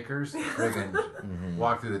label makers. Friggin' Mm-hmm.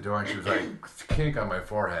 walked through the door and she was like, kink on my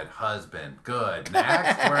forehead. Husband, good.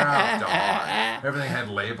 Next, we're out. Dog. Everything had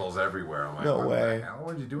labels everywhere. I'm like, No what way. The hell?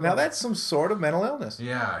 What'd you do? Now with that's some sort of mental illness. that?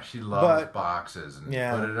 Yeah, she loves But- boxes and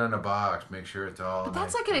Yeah. put it in a box. Make sure it's all. But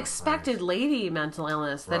that's nice like an and expected lady mental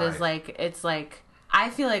illness that is Right. like it's like I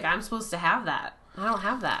feel like I'm supposed to have that. I don't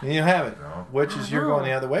have that. And you have it, No. which is you're know. going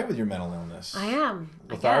the other way with your mental illness. I am.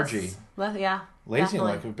 Lethargy. Yeah. Lazy,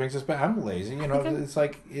 definitely. like it brings us back. I'm lazy, you know. think I'm- It's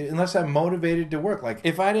like unless I'm motivated to work. Like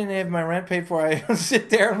if I didn't have my rent paid for, I sit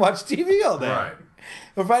there and watch TV all day. Right.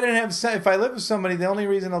 If I didn't have, if I live with somebody, the only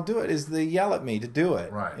reason I'll do it is they yell at me to do it.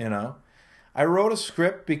 Right. You know, I wrote a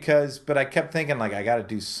script but I kept thinking like I got to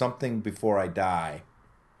do something before I die.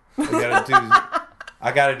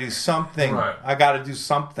 I got to do something. Right. I got to do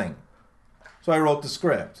something. So I wrote the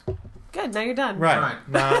script. Good. Now you're done. Right. Right.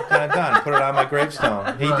 Now I'm kind of done. Put it on my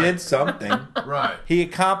gravestone. He Right. did something. Right. He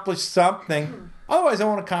accomplished something. Otherwise, I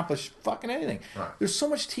won't accomplish fucking anything. Right. There's so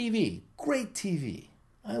much TV. Great TV.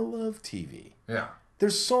 I love TV. Yeah.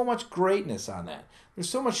 There's so much greatness on that. There's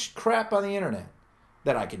so much crap on the internet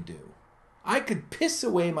that I could do. I could piss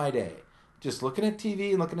away my day just looking at TV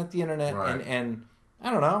and looking at the internet Right. and I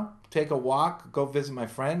don't know, take a walk, go visit my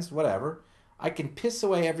friends, whatever. I can piss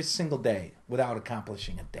away every single day without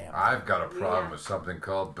accomplishing a damn thing. I've got a problem with something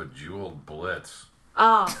called Bejeweled Blitz.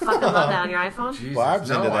 Oh, fucking love that on your iPhone? Jesus, Barb's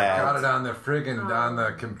no, into that. I got it on the on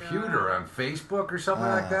the computer on Facebook or something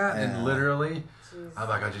like that, yeah. and literally, I'm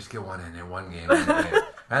like, I'll just get one in one game,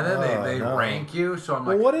 and then they no. rank you. So I'm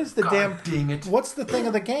Well, like, what is the God dang it? What's the thing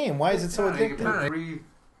of the game? Why is it so You addictive? put 3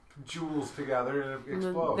 jewels together and it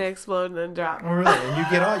explodes. They explode and then drop. Oh, really? And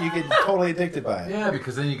you get totally addicted by it. Yeah,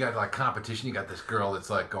 because then you got like competition. You got this girl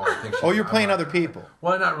that's like going. I think she's, Oh, you're playing I'm other like, people.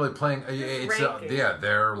 Well, not really playing. It's ranking.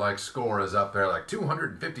 their like score is up there like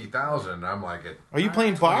 250,000. I'm like, Are you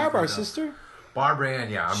playing Barb, our 23,000. sister? Barbara Ann,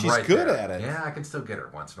 yeah, I'm She's right good there. at it. Yeah, I can still get her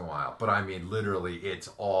once in a while. But I mean, literally, it's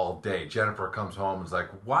all day. Jennifer comes home and is like,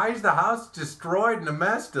 why is the house destroyed and a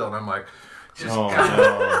mess still? And I'm like, just Oh,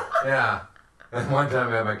 no. yeah. And one time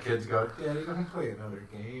I had my kids go, Daddy, don't play another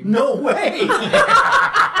game. No way!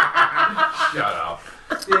 Shut up.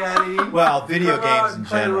 Daddy. Well, video come out games in and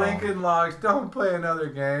play general. Lincoln Logs. Don't play another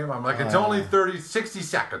game. I'm like, it's only 60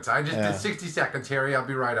 seconds. I just did 60 seconds, Harry. I'll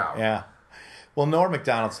be right out. Yeah. Well, Norm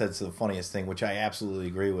MacDonald said the funniest thing, which I absolutely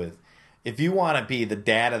agree with. If you want to be the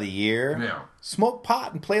dad of the year, Yeah. smoke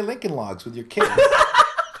pot and play Lincoln Logs with your kids.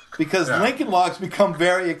 Because Yeah. Lincoln Logs become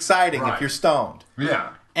very exciting Right. if you're stoned. Yeah.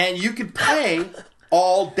 And you can play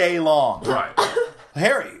all day long. Right.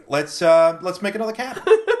 Harry, let's make another cabin.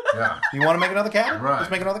 Yeah. You want to make another cabin? Right.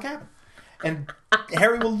 Let's make another cabin. And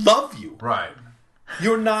Harry will love you. Right.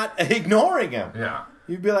 You're not ignoring him. Yeah.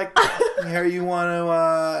 You'd be like, Harry, you want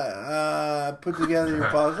to put together your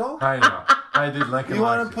puzzle? I know. I did Lincoln You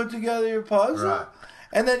want Logs. to put together your puzzle? Right.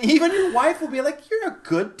 And then even your wife will be like, you're a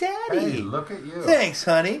good daddy. Hey, look at you. Thanks,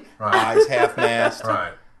 honey. Right. Eyes half-mast.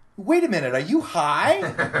 Right. Wait a minute, are you high?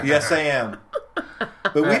 Yes, I am.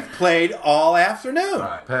 But we've played all afternoon.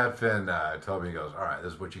 Right. Pat Finn told me, he goes, all right,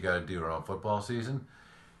 this is what you got to do around football season.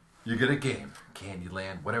 You get a game,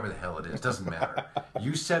 Candyland, whatever the hell it is, doesn't matter.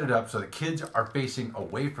 You set it up so the kids are facing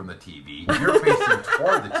away from the TV. You're facing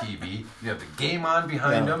toward the TV. You have the game on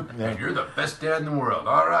behind Yeah, them, yeah. and you're the best dad in the world.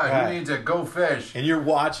 All right, Right. who needs a go fish? And you're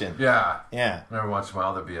watching. Yeah. Yeah. And every once in a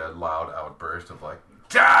while, there'll be a loud outburst of like,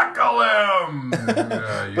 tackle him!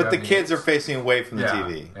 But the kids are facing away from the Yeah,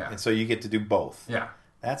 TV. yeah. And so you get to do both. Yeah.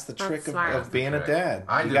 That's the trick smart. of being a dad.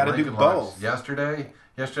 I You did got to do Lincoln Logs both. yesterday.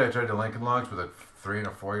 Yesterday I tried to Lincoln Logs with a 3 and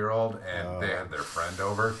a 4-year-old, and they had their friend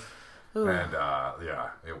over. And yeah,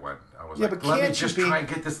 it went. I was Yeah, like, but let me can't you just be- try and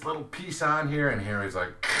get this little piece on here. And Harry's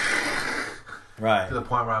like, Right. to the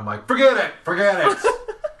point where I'm like, forget it.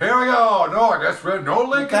 Here we go. No, I guess no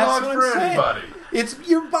Lincoln That's Logs what for I'm saying. anybody.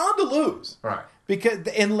 You're bound to lose. Right. Because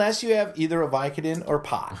unless you have either a Vicodin or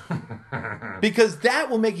pot. Because that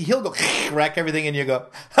will make you, he'll go, wreck everything, and you go,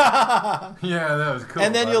 Yeah, that was cool.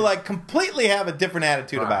 and then buddy. you'll like completely have a different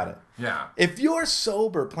attitude Right. about it. Yeah. If you're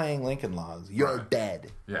sober playing Lincoln Logs, you're Right.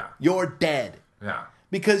 dead. Yeah. You're dead. Yeah.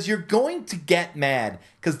 Because you're going to get mad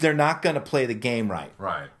because they're not going to play the game right.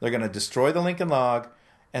 Right. They're going to destroy the Lincoln Log,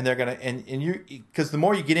 and they're going to, and you, because the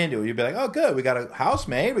more you get into it, you'll be like, oh, good, we got a house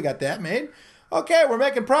made, we got that made. Okay, we're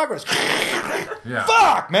making progress. Yeah.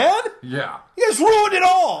 Fuck, man! Yeah. You guys ruined it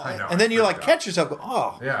all. I know, And then I you like freaked catch yourself, go,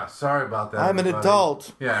 oh, Yeah, sorry about that. I'm an everybody.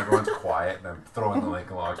 adult. Yeah, everyone's quiet, and I'm throwing the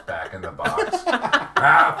Lincoln Logs back in the box.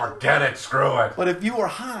 Forget it. Screw it. but if you were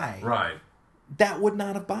high, Right. that would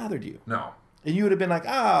not have bothered you. No. And you would have been like,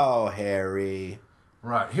 oh, Harry.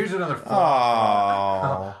 Right. Here's another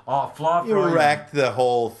flaw. Oh, Flaw you for you. wrecked the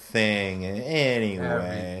whole thing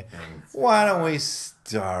anyway. Everything's- Why don't we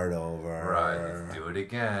start over? Right. Let's do it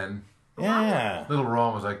again. Yeah. Little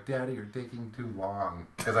Rome was like, Daddy, you're taking too long.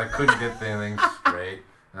 Because I couldn't get the thing straight.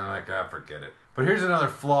 And I'm like, forget it. But here's another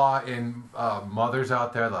flaw in mothers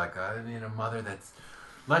out there. Like, I need a mother that's...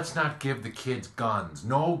 Let's not give the kids guns.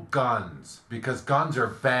 No guns. Because guns are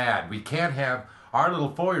bad. We can't have our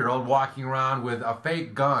little 4-year-old walking around with a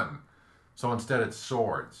fake gun. So instead it's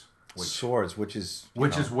swords. Swords, which is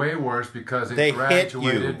Which is way worse because it They hit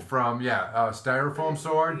graduated you. from a styrofoam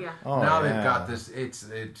sword. Yeah. Oh, now yeah. they've got this. It's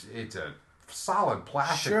a solid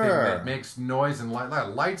plastic Sure. thing that makes noise and light. Like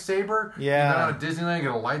a lightsaber. Yeah. You go down to Disneyland and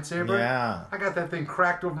get a lightsaber. Yeah. I got that thing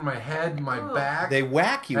cracked over my head, and my back. they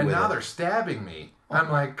whack you and with now it. they're stabbing me. I'm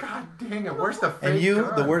like, God dang it! Where's the fake And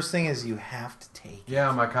gun? the worst thing is you have to take it. Yeah,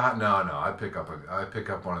 I'm like, no. I pick up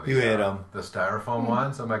one of these. You hit 'em. The styrofoam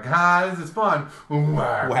ones. I'm like, this is fun.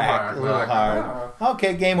 Whack a little hard.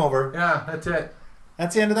 Okay, game over. Yeah, that's it.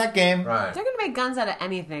 That's the end of that game. Right. They're gonna make guns out of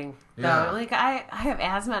anything. Though. Yeah. Like I have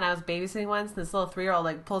asthma and I was babysitting once and this little 3-year-old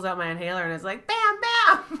like pulls out my inhaler and is like, bam,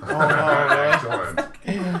 bam. Excellent.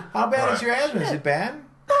 How bad is Right. your asthma? Is it bad?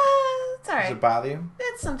 It's Does alright. it bother you?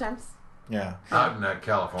 It's sometimes. Yeah. Out in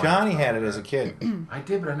California. Johnny had it as a kid. I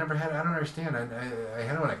did, but I never had it. I don't understand. I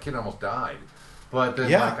had it when a kid almost died. But then,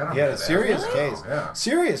 Yeah, like, I don't he had a have that. serious Really? case. Yeah,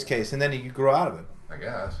 Serious case, and then he grew out of it. I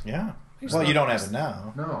guess. Yeah. Well, you don't have it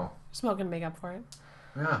now. No. Smoking make up for it.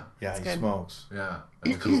 Yeah. Yeah, he good. smokes. Yeah.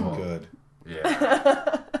 He's That's cool. good.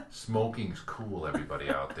 Yeah. Smoking's cool, everybody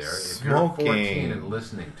out there. If you're 14 Smoking. and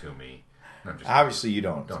listening to me, no, just Obviously, you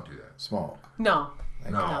don't. don't do that. Smoke. No,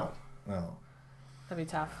 Thank No. God. No. that'd be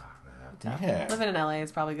tough. Yeah. Living in LA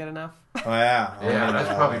is probably good enough. Oh, yeah. Yeah,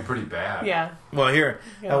 that's probably pretty bad. Yeah. Well, here,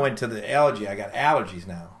 Yeah. I went to the allergy. I got allergies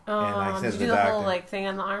now. And I said Did to you the do the doctor. whole like thing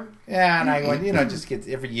on the arm? Yeah, and I went, just get,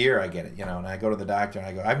 every year I get it, and I go to the doctor and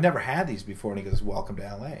I go, I've never had these before. And he goes, welcome to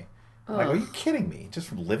LA. And I go, are you kidding me? Just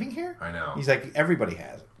from living here? I know. He's like, everybody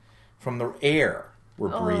has it. From the air we're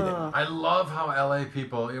breathing. I love how LA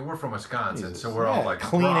people, we're from Wisconsin, Jesus. so we're all Yeah, like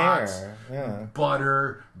clean brats, air. Yeah.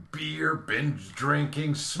 butter, beer, binge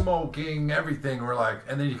drinking, smoking, everything. We're like,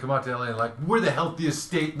 and then you come out to LA and like, we're the healthiest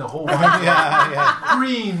state in the whole world. Yeah.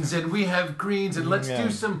 Greens, and we have greens, and let's Yeah. do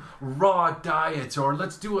some raw diets, or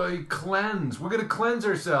let's do a cleanse. We're gonna cleanse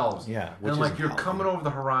ourselves. Yeah, which and like isn't you're healthy. coming over the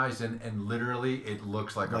horizon, and literally it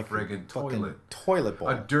looks like a friggin' fucking toilet. Toilet bowl.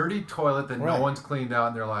 A dirty toilet that Right. no one's cleaned out,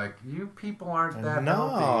 and they're like, you people aren't that healthy.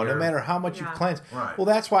 No, no or- matter how much you Yeah. cleanse. Right. Well,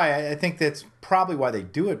 that's why I think that's probably why they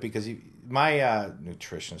do it, because my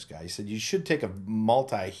nutritionist guy, he said you should take a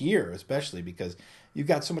multi here, especially because you've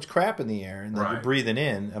got so much crap in the air and that you're Right. breathing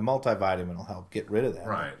in. A multivitamin will help get rid of that.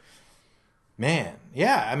 Right. Man,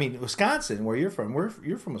 yeah. I mean, Wisconsin, where you're from,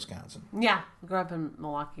 you're from Wisconsin. Yeah. Grew up in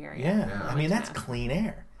Milwaukee area. Yeah. I mean, that's clean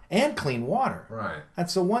air and clean water. Right.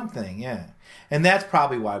 That's the one thing, yeah. And that's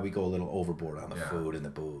probably why we go a little overboard on the Yeah. food and the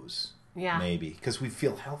booze. Yeah. Maybe because we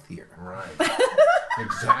feel healthier. Right.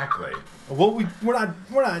 Exactly. Well, we're not,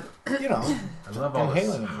 I love all this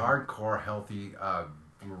Inhaling. hardcore healthy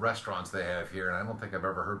restaurants they have here, and I don't think I've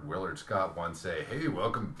ever heard Willard Scott once say, "Hey,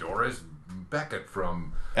 welcome Doris Beckett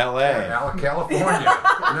from L.A. California."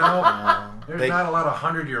 No, there's They- not a lot of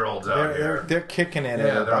 100-year-olds out here. They're kicking it Yeah,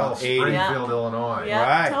 at they're all about 80. Springfield, Illinois. Yeah.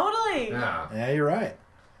 Right. Totally. Yeah. Yeah, you're right.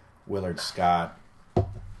 Willard Scott.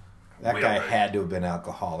 That guy Willard. had to have been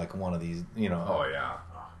alcoholic. One of these, Oh yeah.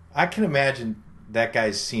 I can imagine that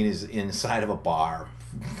guy's seen his inside of a bar.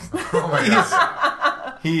 Oh my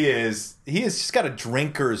god. He's just got a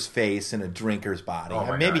drinker's face and a drinker's body. Oh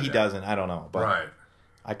my Maybe God, he yeah. doesn't. I don't know. But Right.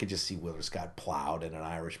 I could just see Willard Scott plowed in an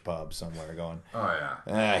Irish pub somewhere going, Oh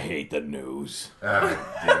yeah. I hate the news. Dang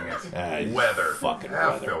Ah, it. Weather. fucking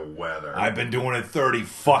F weather. the weather. I've been doing it 30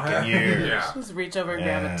 fucking years. Yeah. Just reach over and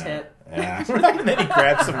grab a tit. Yeah. Right, and then he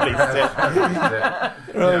grabs somebody's tit. Yeah.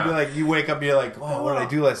 It'd be like you wake up and you're like, oh, what did I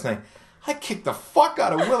do last night? I kicked the fuck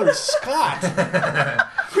out of Willard Scott.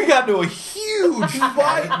 We got into a huge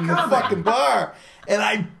fight in the fucking bar, and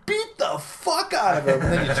I beat the fuck out of him.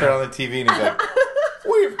 And then you turn on the TV and he's like,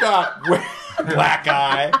 we've got black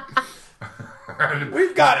eye.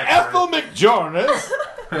 We've got Ethel McJonas.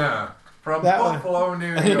 Yeah. From That one. Buffalo,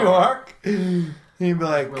 New New York. York. He'd be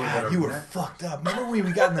like, Little bit God, of you were that. fucked up. Remember when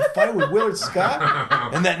we got in the fight with Willard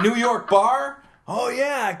Scott in that New York bar? Oh,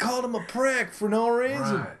 yeah, I called him a prick for no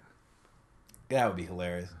reason. Right. That would be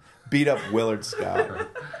hilarious. Beat up Willard Scott.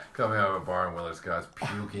 Coming out of a bar and Willard Scott's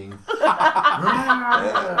puking.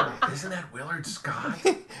 Isn't that Willard Scott?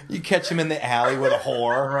 You catch him in the alley with a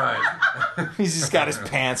whore. Right. He's just got his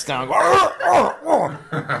pants down. He's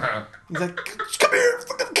like, come here,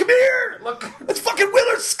 fucking come here. Look. That's fucking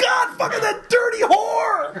Willard Scott, fucking that dirty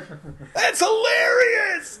whore. That's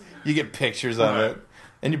hilarious. You get pictures of it,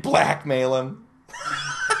 and you blackmail him.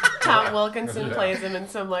 Tom Wilkinson plays him in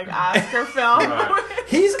some like Oscar film. Right.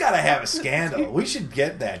 He's got to have a scandal. We should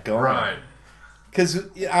get that going. Right. Because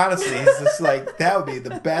honestly, it's just like, that would be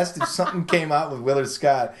the best if something came out with Willard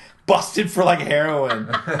Scott busted for like heroin.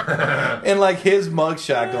 And like his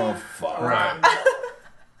mugshot going, fuck. Right.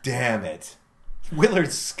 Damn it.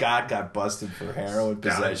 Willard Scott got busted for heroin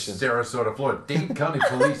Down in possession. Sarasota, Florida. Dade County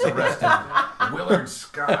Police arrested Willard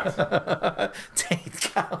Scott. Dade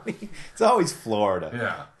County. It's always Florida.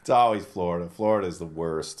 Yeah. It's always Florida. Florida's the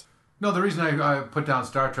worst. No, the reason I put down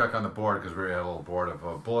Star Trek on the board, because we had a little board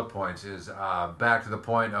of bullet points, is back to the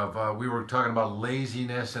point of we were talking about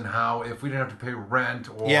laziness and how if we didn't have to pay rent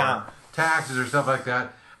or Yeah. taxes or stuff like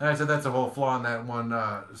that. And I said that's a whole flaw in that one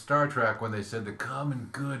Star Trek when they said the common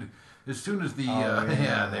good. As soon as the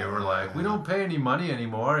they were like, we don't pay any money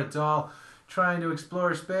anymore. It's all trying to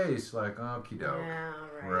explore space. Like, okie doke. Yeah,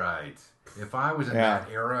 Right. If I was in Yeah. that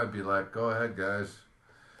era, I'd be like, go ahead, guys.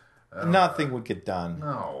 Nothing would get done.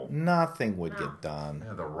 No. Nothing would get done.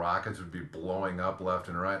 Yeah, the rockets would be blowing up left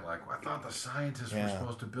and right. Like, I thought the scientists were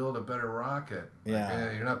supposed to build a better rocket. Like,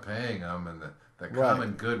 Yeah. You're not paying them, and the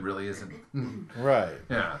common good really isn't. Right.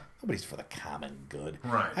 Yeah. Nobody's for the common good.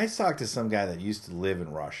 Right. I talked to some guy that used to live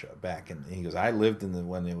in Russia he goes, I lived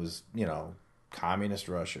when it was, communist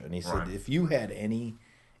Russia. And he said, if you had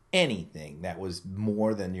anything that was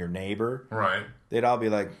more than your neighbor, Right. they'd all be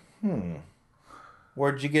like,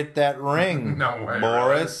 where'd you get that ring, No way,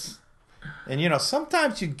 Boris? And,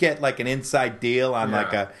 sometimes you get like an inside deal on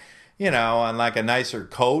like a nicer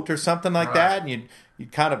coat or something like that. And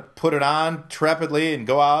you'd kind of put it on trepidly and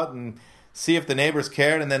go out and see if the neighbors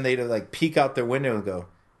cared. And then they'd like peek out their window and go,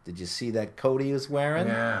 did you see that coat he was wearing?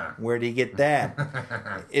 Yeah. Where'd he get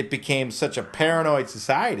that? It became such a paranoid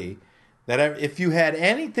society that if you had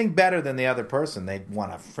anything better than the other person, they'd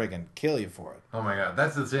want to friggin' kill you for it. Oh my God,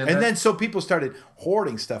 that's the thing. And then so people started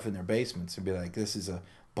hoarding stuff in their basements and be like, this is a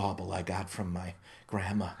bauble I got from my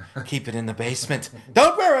grandma. Keep it in the basement.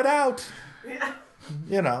 Don't wear it out.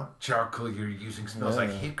 Charcoal you're using smells like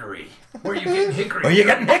hickory. Where are you getting hickory? Are you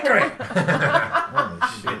getting hickory?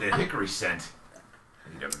 Get the hickory scent.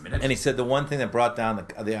 Need a minute. And he said the one thing that brought down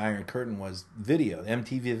the Iron Curtain was video,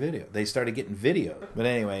 MTV video. They started getting video. But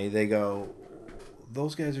anyway, they go,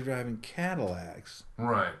 those guys are driving Cadillacs.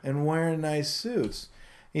 Right. And wearing nice suits.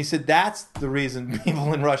 He said that's the reason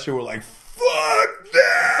people in Russia were like, fuck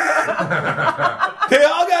that! They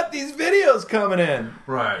all got these videos coming in.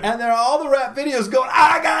 Right. And they're all the rap videos going,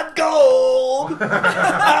 I got gold!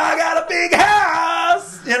 I got a big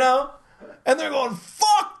house! And they're going,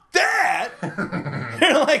 fuck that!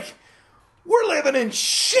 They're like, we're living in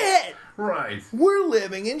shit! Right. We're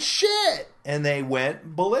living in shit! And they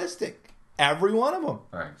went ballistic. Every one of them.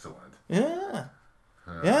 Excellent. Yeah.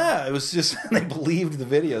 Yeah, it was just, they believed the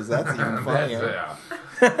videos. That's even funnier.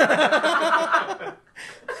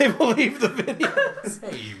 They believed the videos.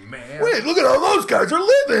 Hey, man. Wait, look at how those guys are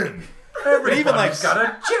living. Everybody's got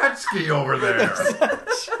a jet ski over there.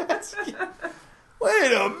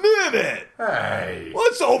 Wait a minute. Hey.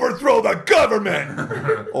 Let's overthrow the government.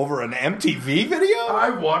 Over an MTV video? I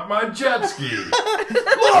want my jet ski.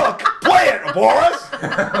 Look, play it, Boris.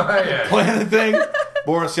 Hey. Playing the thing.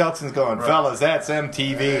 Boris Yeltsin's going, fellas, that's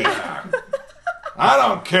MTV. I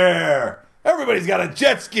don't care. Everybody's got a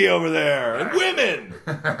jet ski over there. And women.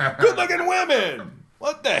 Good-looking women.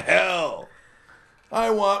 What the hell? I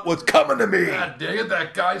want what's coming to me. God dang it,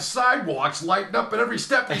 that guy's sidewalks lighting up at every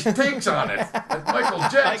step he takes on it. Like Michael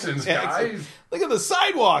Jackson's guys. Look at the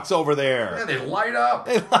sidewalks over there. Yeah, they light up.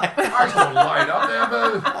 They light up. Ours don't light up. They have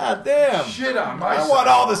a God damn. shit on my I want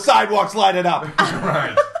all the sidewalks lighted up.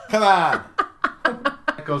 Right. Come on.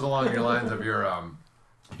 It goes along your lines of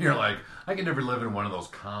you're like, I could never live in one of those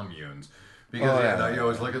communes. Because you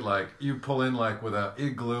always look at you pull in with a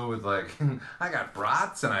igloo with I got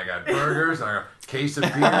brats and I got burgers and I got a case of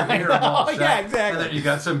beer here and all set. Yeah, exactly. And then you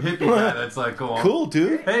got some hippie guy that's going, Cool,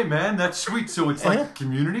 dude. hey man, that's sweet. So it's like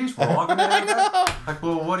communities, we're all gonna have that? Like,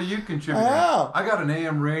 well, what do you contribute? I got an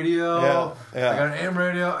AM radio. Yeah. I got an AM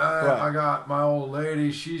radio. Right. I got my old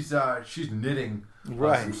lady. She's knitting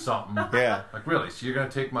Right. something. Yeah. Like, really? So you're gonna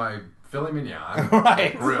take my filet mignon,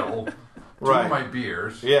 Right. grill, two Right. of my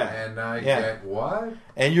beers, Yeah. and I Yeah. get what?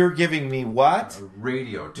 And you're giving me what? A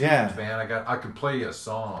radio tunes, Yeah. man. I can play you a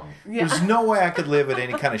song. Yeah. There's no way I could live in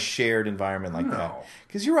any kind of shared environment like that. No.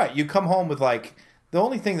 Because you're right. You come home with the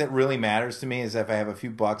only thing that really matters to me is if I have a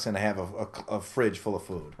few bucks and I have a fridge full of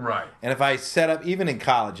food. Right. And if I set up, even in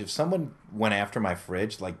college, if someone went after my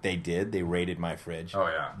fridge like they raided my fridge. Oh,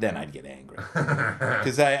 yeah. Then I'd get angry.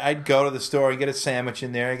 Because I'd go to the store and get a sandwich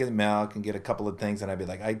in there, get milk and get a couple of things, and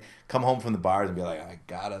I'd come home from the bars and be like, I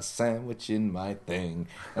got a sandwich in my thing.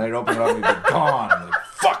 And I'd open it up and it'd be gone. I'm like,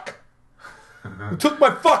 fuck. You took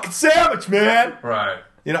my fucking sandwich, man. Right.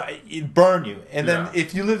 It'd burn you. And then Yeah.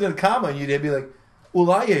 if you lived in a commune, you'd be like, well,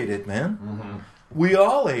 I ate it, man. Mm-hmm. We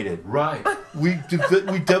all ate it. Right. We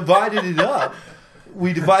divided it up.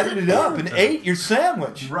 We divided it up and ate your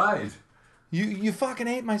sandwich. Right. You fucking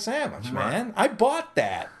ate my sandwich, Right. man. I bought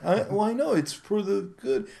that. I know. It's for the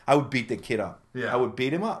good. I would beat the kid up. Yeah. I would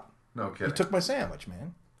beat him up. No kidding. He took my sandwich,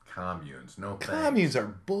 man. Communes. No thanks. Communes are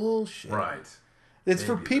bullshit. Right. It's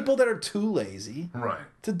for Maybe people that are too lazy Right.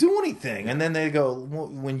 to do anything. And then they go,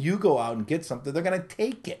 when you go out and get something, they're going to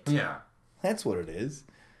take it. Yeah. That's what it is.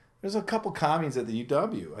 There's a couple communes at the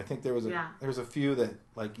UW. I think there was a few that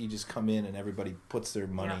you just come in and everybody puts their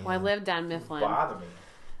money. Well, I lived on Mifflin. Bother me.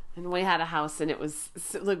 And we had a house, and it was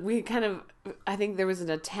we kind of I think there was an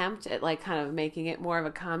attempt at like kind of making it more of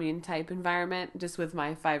a commune type environment just with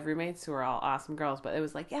my 5 roommates who are all awesome girls. But it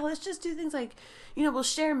was like, yeah, let's just do things like, you know, we'll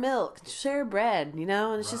share milk, share bread, you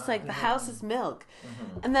know, and it's just like the house is milk.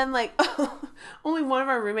 And then like only one of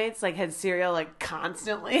our roommates like had cereal like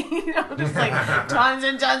constantly, you know, just like tons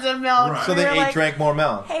and tons of milk. So We they were like, drank more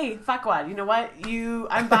milk. hey, fuckwad, you know what?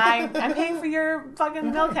 I'm paying for your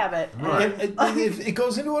fucking milk habit. It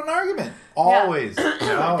goes into an argument. Always. It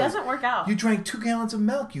doesn't work out. You drank 2 gallons of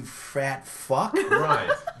milk, you fat fuck. Right.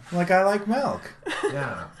 Like, I like milk.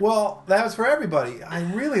 Yeah. Well, that was for everybody. I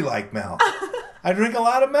really like milk. I drink a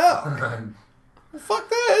lot of milk. Well, fuck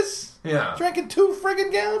this. Yeah. Drinking 2 friggin'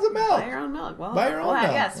 gallons of milk. Buy your own milk. Well, Buy your own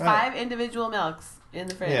milk. Yes, Right. 5 individual milks in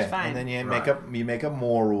the fridge. Yeah, Fine. and then you Right. make up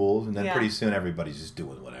more rules, and then Yeah. pretty soon everybody's just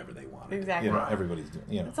doing whatever they want. Exactly. You know, Right. everybody's doing.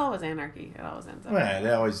 You know. It's always anarchy. It always ends up. Right,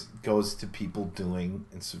 it always goes to people doing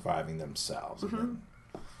and surviving themselves, and then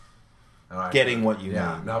All right. getting what you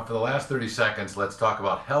Yeah. need. Now, for the last 30 seconds, let's talk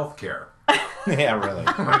about healthcare. Yeah, really.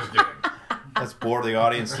 I'm just kidding. Let's bore the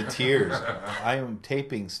audience to tears. I am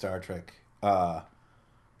taping Star Trek,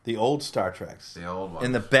 the old Star Treks. The old one.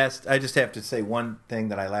 And the best, I just have to say one thing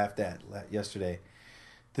that I laughed at yesterday.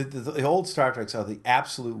 The old Star Treks are the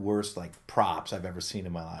absolute worst, like, props I've ever seen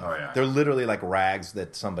in my life. Oh, yeah. They're literally like rags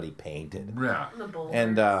that somebody painted. Yeah.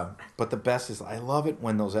 And, but the best is, I love it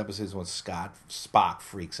when those episodes when Spock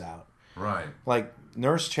freaks out. Right. Like,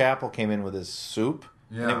 Nurse Chapel came in with his soup,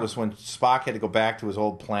 and Yeah. it was when Spock had to go back to his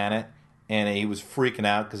old planet, and he was freaking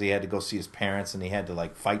out because he had to go see his parents, and he had to,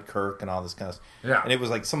 like, fight Kirk and all this kind of stuff. Yeah. And it was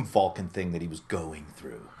like some Vulcan thing that he was going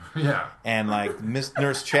through. Yeah. And, like, Miss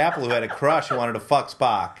Nurse Chapel, who had a crush, who wanted to fuck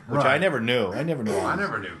Spock, which I Right. never knew. I never knew. I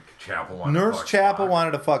never knew Chapel wanted to Nurse fuck Chapel Spock.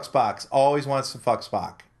 wanted to fuck Spock. Always wants to fuck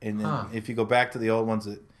Spock. And then Huh. if you go back to the old ones,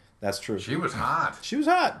 that's true. She was hot. She was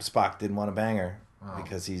hot. Spock didn't want to bang her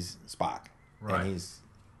because he's Spock. Right. And he's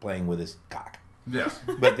playing with his cock. Yes.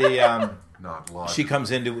 But the Not logical. she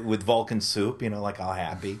comes into with Vulcan soup, you know, like all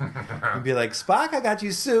happy, and be like, Spock, I got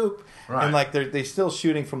you soup, Right. and like they're still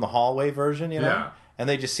shooting from the hallway version, you know, Yeah. and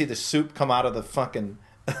they just see the soup come out of the fucking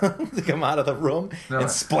come out of the room No. and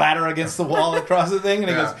splatter against the wall across the thing, and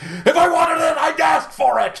he Yeah. goes, if I wanted it, I'd ask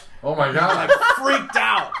for it. Oh my God. Like freaked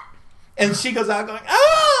out, and she goes out going,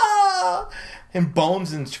 ah, and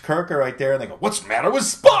Bones and Kirk are right there, and they go, what's the matter with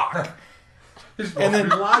Spock? He's supposed and to then-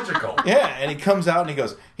 be logical. Yeah, and he comes out and he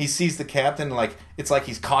goes, he sees the captain, like, it's like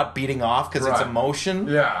he's caught beating off because it's Right. emotion.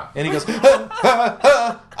 Yeah. And he goes,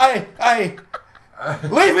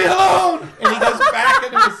 leave me alone! And he goes back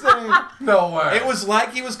into his thing. No way. It was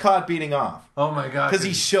like he was caught beating off Oh my God. because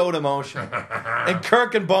he showed emotion. And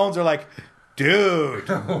Kirk and Bones are like, dude,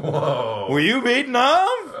 Whoa. were you beating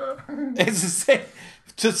off? It's the same.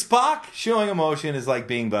 To Spock, showing emotion is like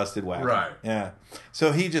being busted whack. Right. Yeah.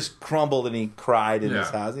 So he just crumbled and he cried in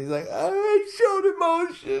his Yeah. house. He's like, I showed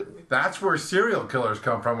emotion. That's where serial killers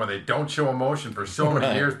come from, where they don't show emotion for so many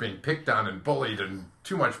Right. years, being picked on and bullied and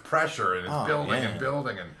too much pressure, and it's Oh, building yeah. and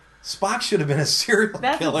building. And Spock should have been a serial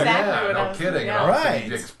That's killer. exactly yeah, what I no was kidding. thinking. And all of a sudden Right.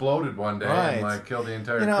 he exploded one day Right. and like killed the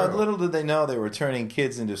entire You know, crew. little did they know they were turning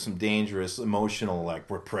kids into some dangerous emotional like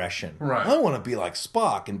repression. Right. I want to be like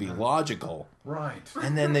Spock and be logical. Right.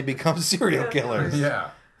 And then they become serial killers. Yeah.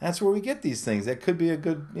 That's where we get these things. That could be a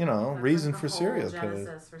good, you know, reason for serial killers.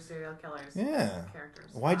 genesis for serial killers. Yeah. Characters.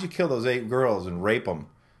 Why'd you kill those 8 girls and rape them?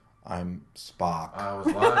 I'm Spock. I was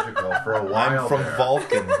logical for a while. I'm from there.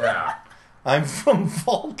 Vulcan. Yeah. I'm from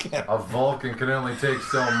Vulcan. A Vulcan can only take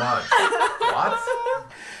so much. What?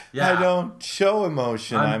 Yeah. I don't show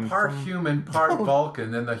emotion. I'm part from... human, part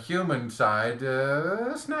Vulcan, and the human side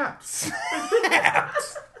snaps.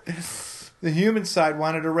 The human side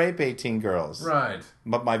wanted to rape 18 girls. Right.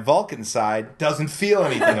 But my Vulcan side doesn't feel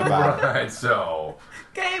anything about it. Right, so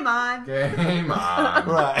Game on. game on.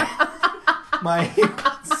 Right. My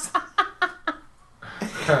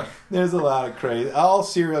There's a lot of crazy. All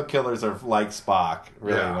serial killers are like Spock,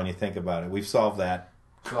 really, Yeah. when you think about it. We've solved that.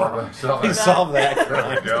 So We solved that. there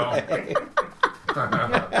we go. today.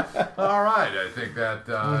 All right, I think that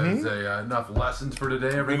is enough lessons for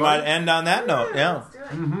today, We everybody. might end on that note. Yeah. Let's do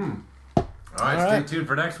it. All right, All stay right. tuned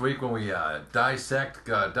for next week when we dissect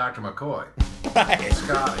Dr. McCoy, Right.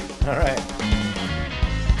 Scotty. All right.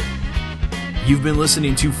 You've been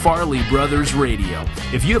listening to Farley Brothers Radio.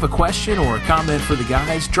 If you have a question or a comment for the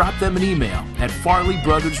guys, drop them an email at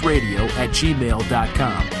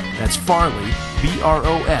farleybrothersradio@gmail.com. That's Farley,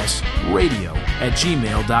 BROS,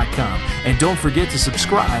 radio@gmail.com. And don't forget to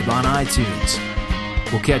subscribe on iTunes.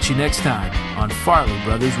 We'll catch you next time on Farley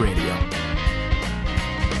Brothers Radio.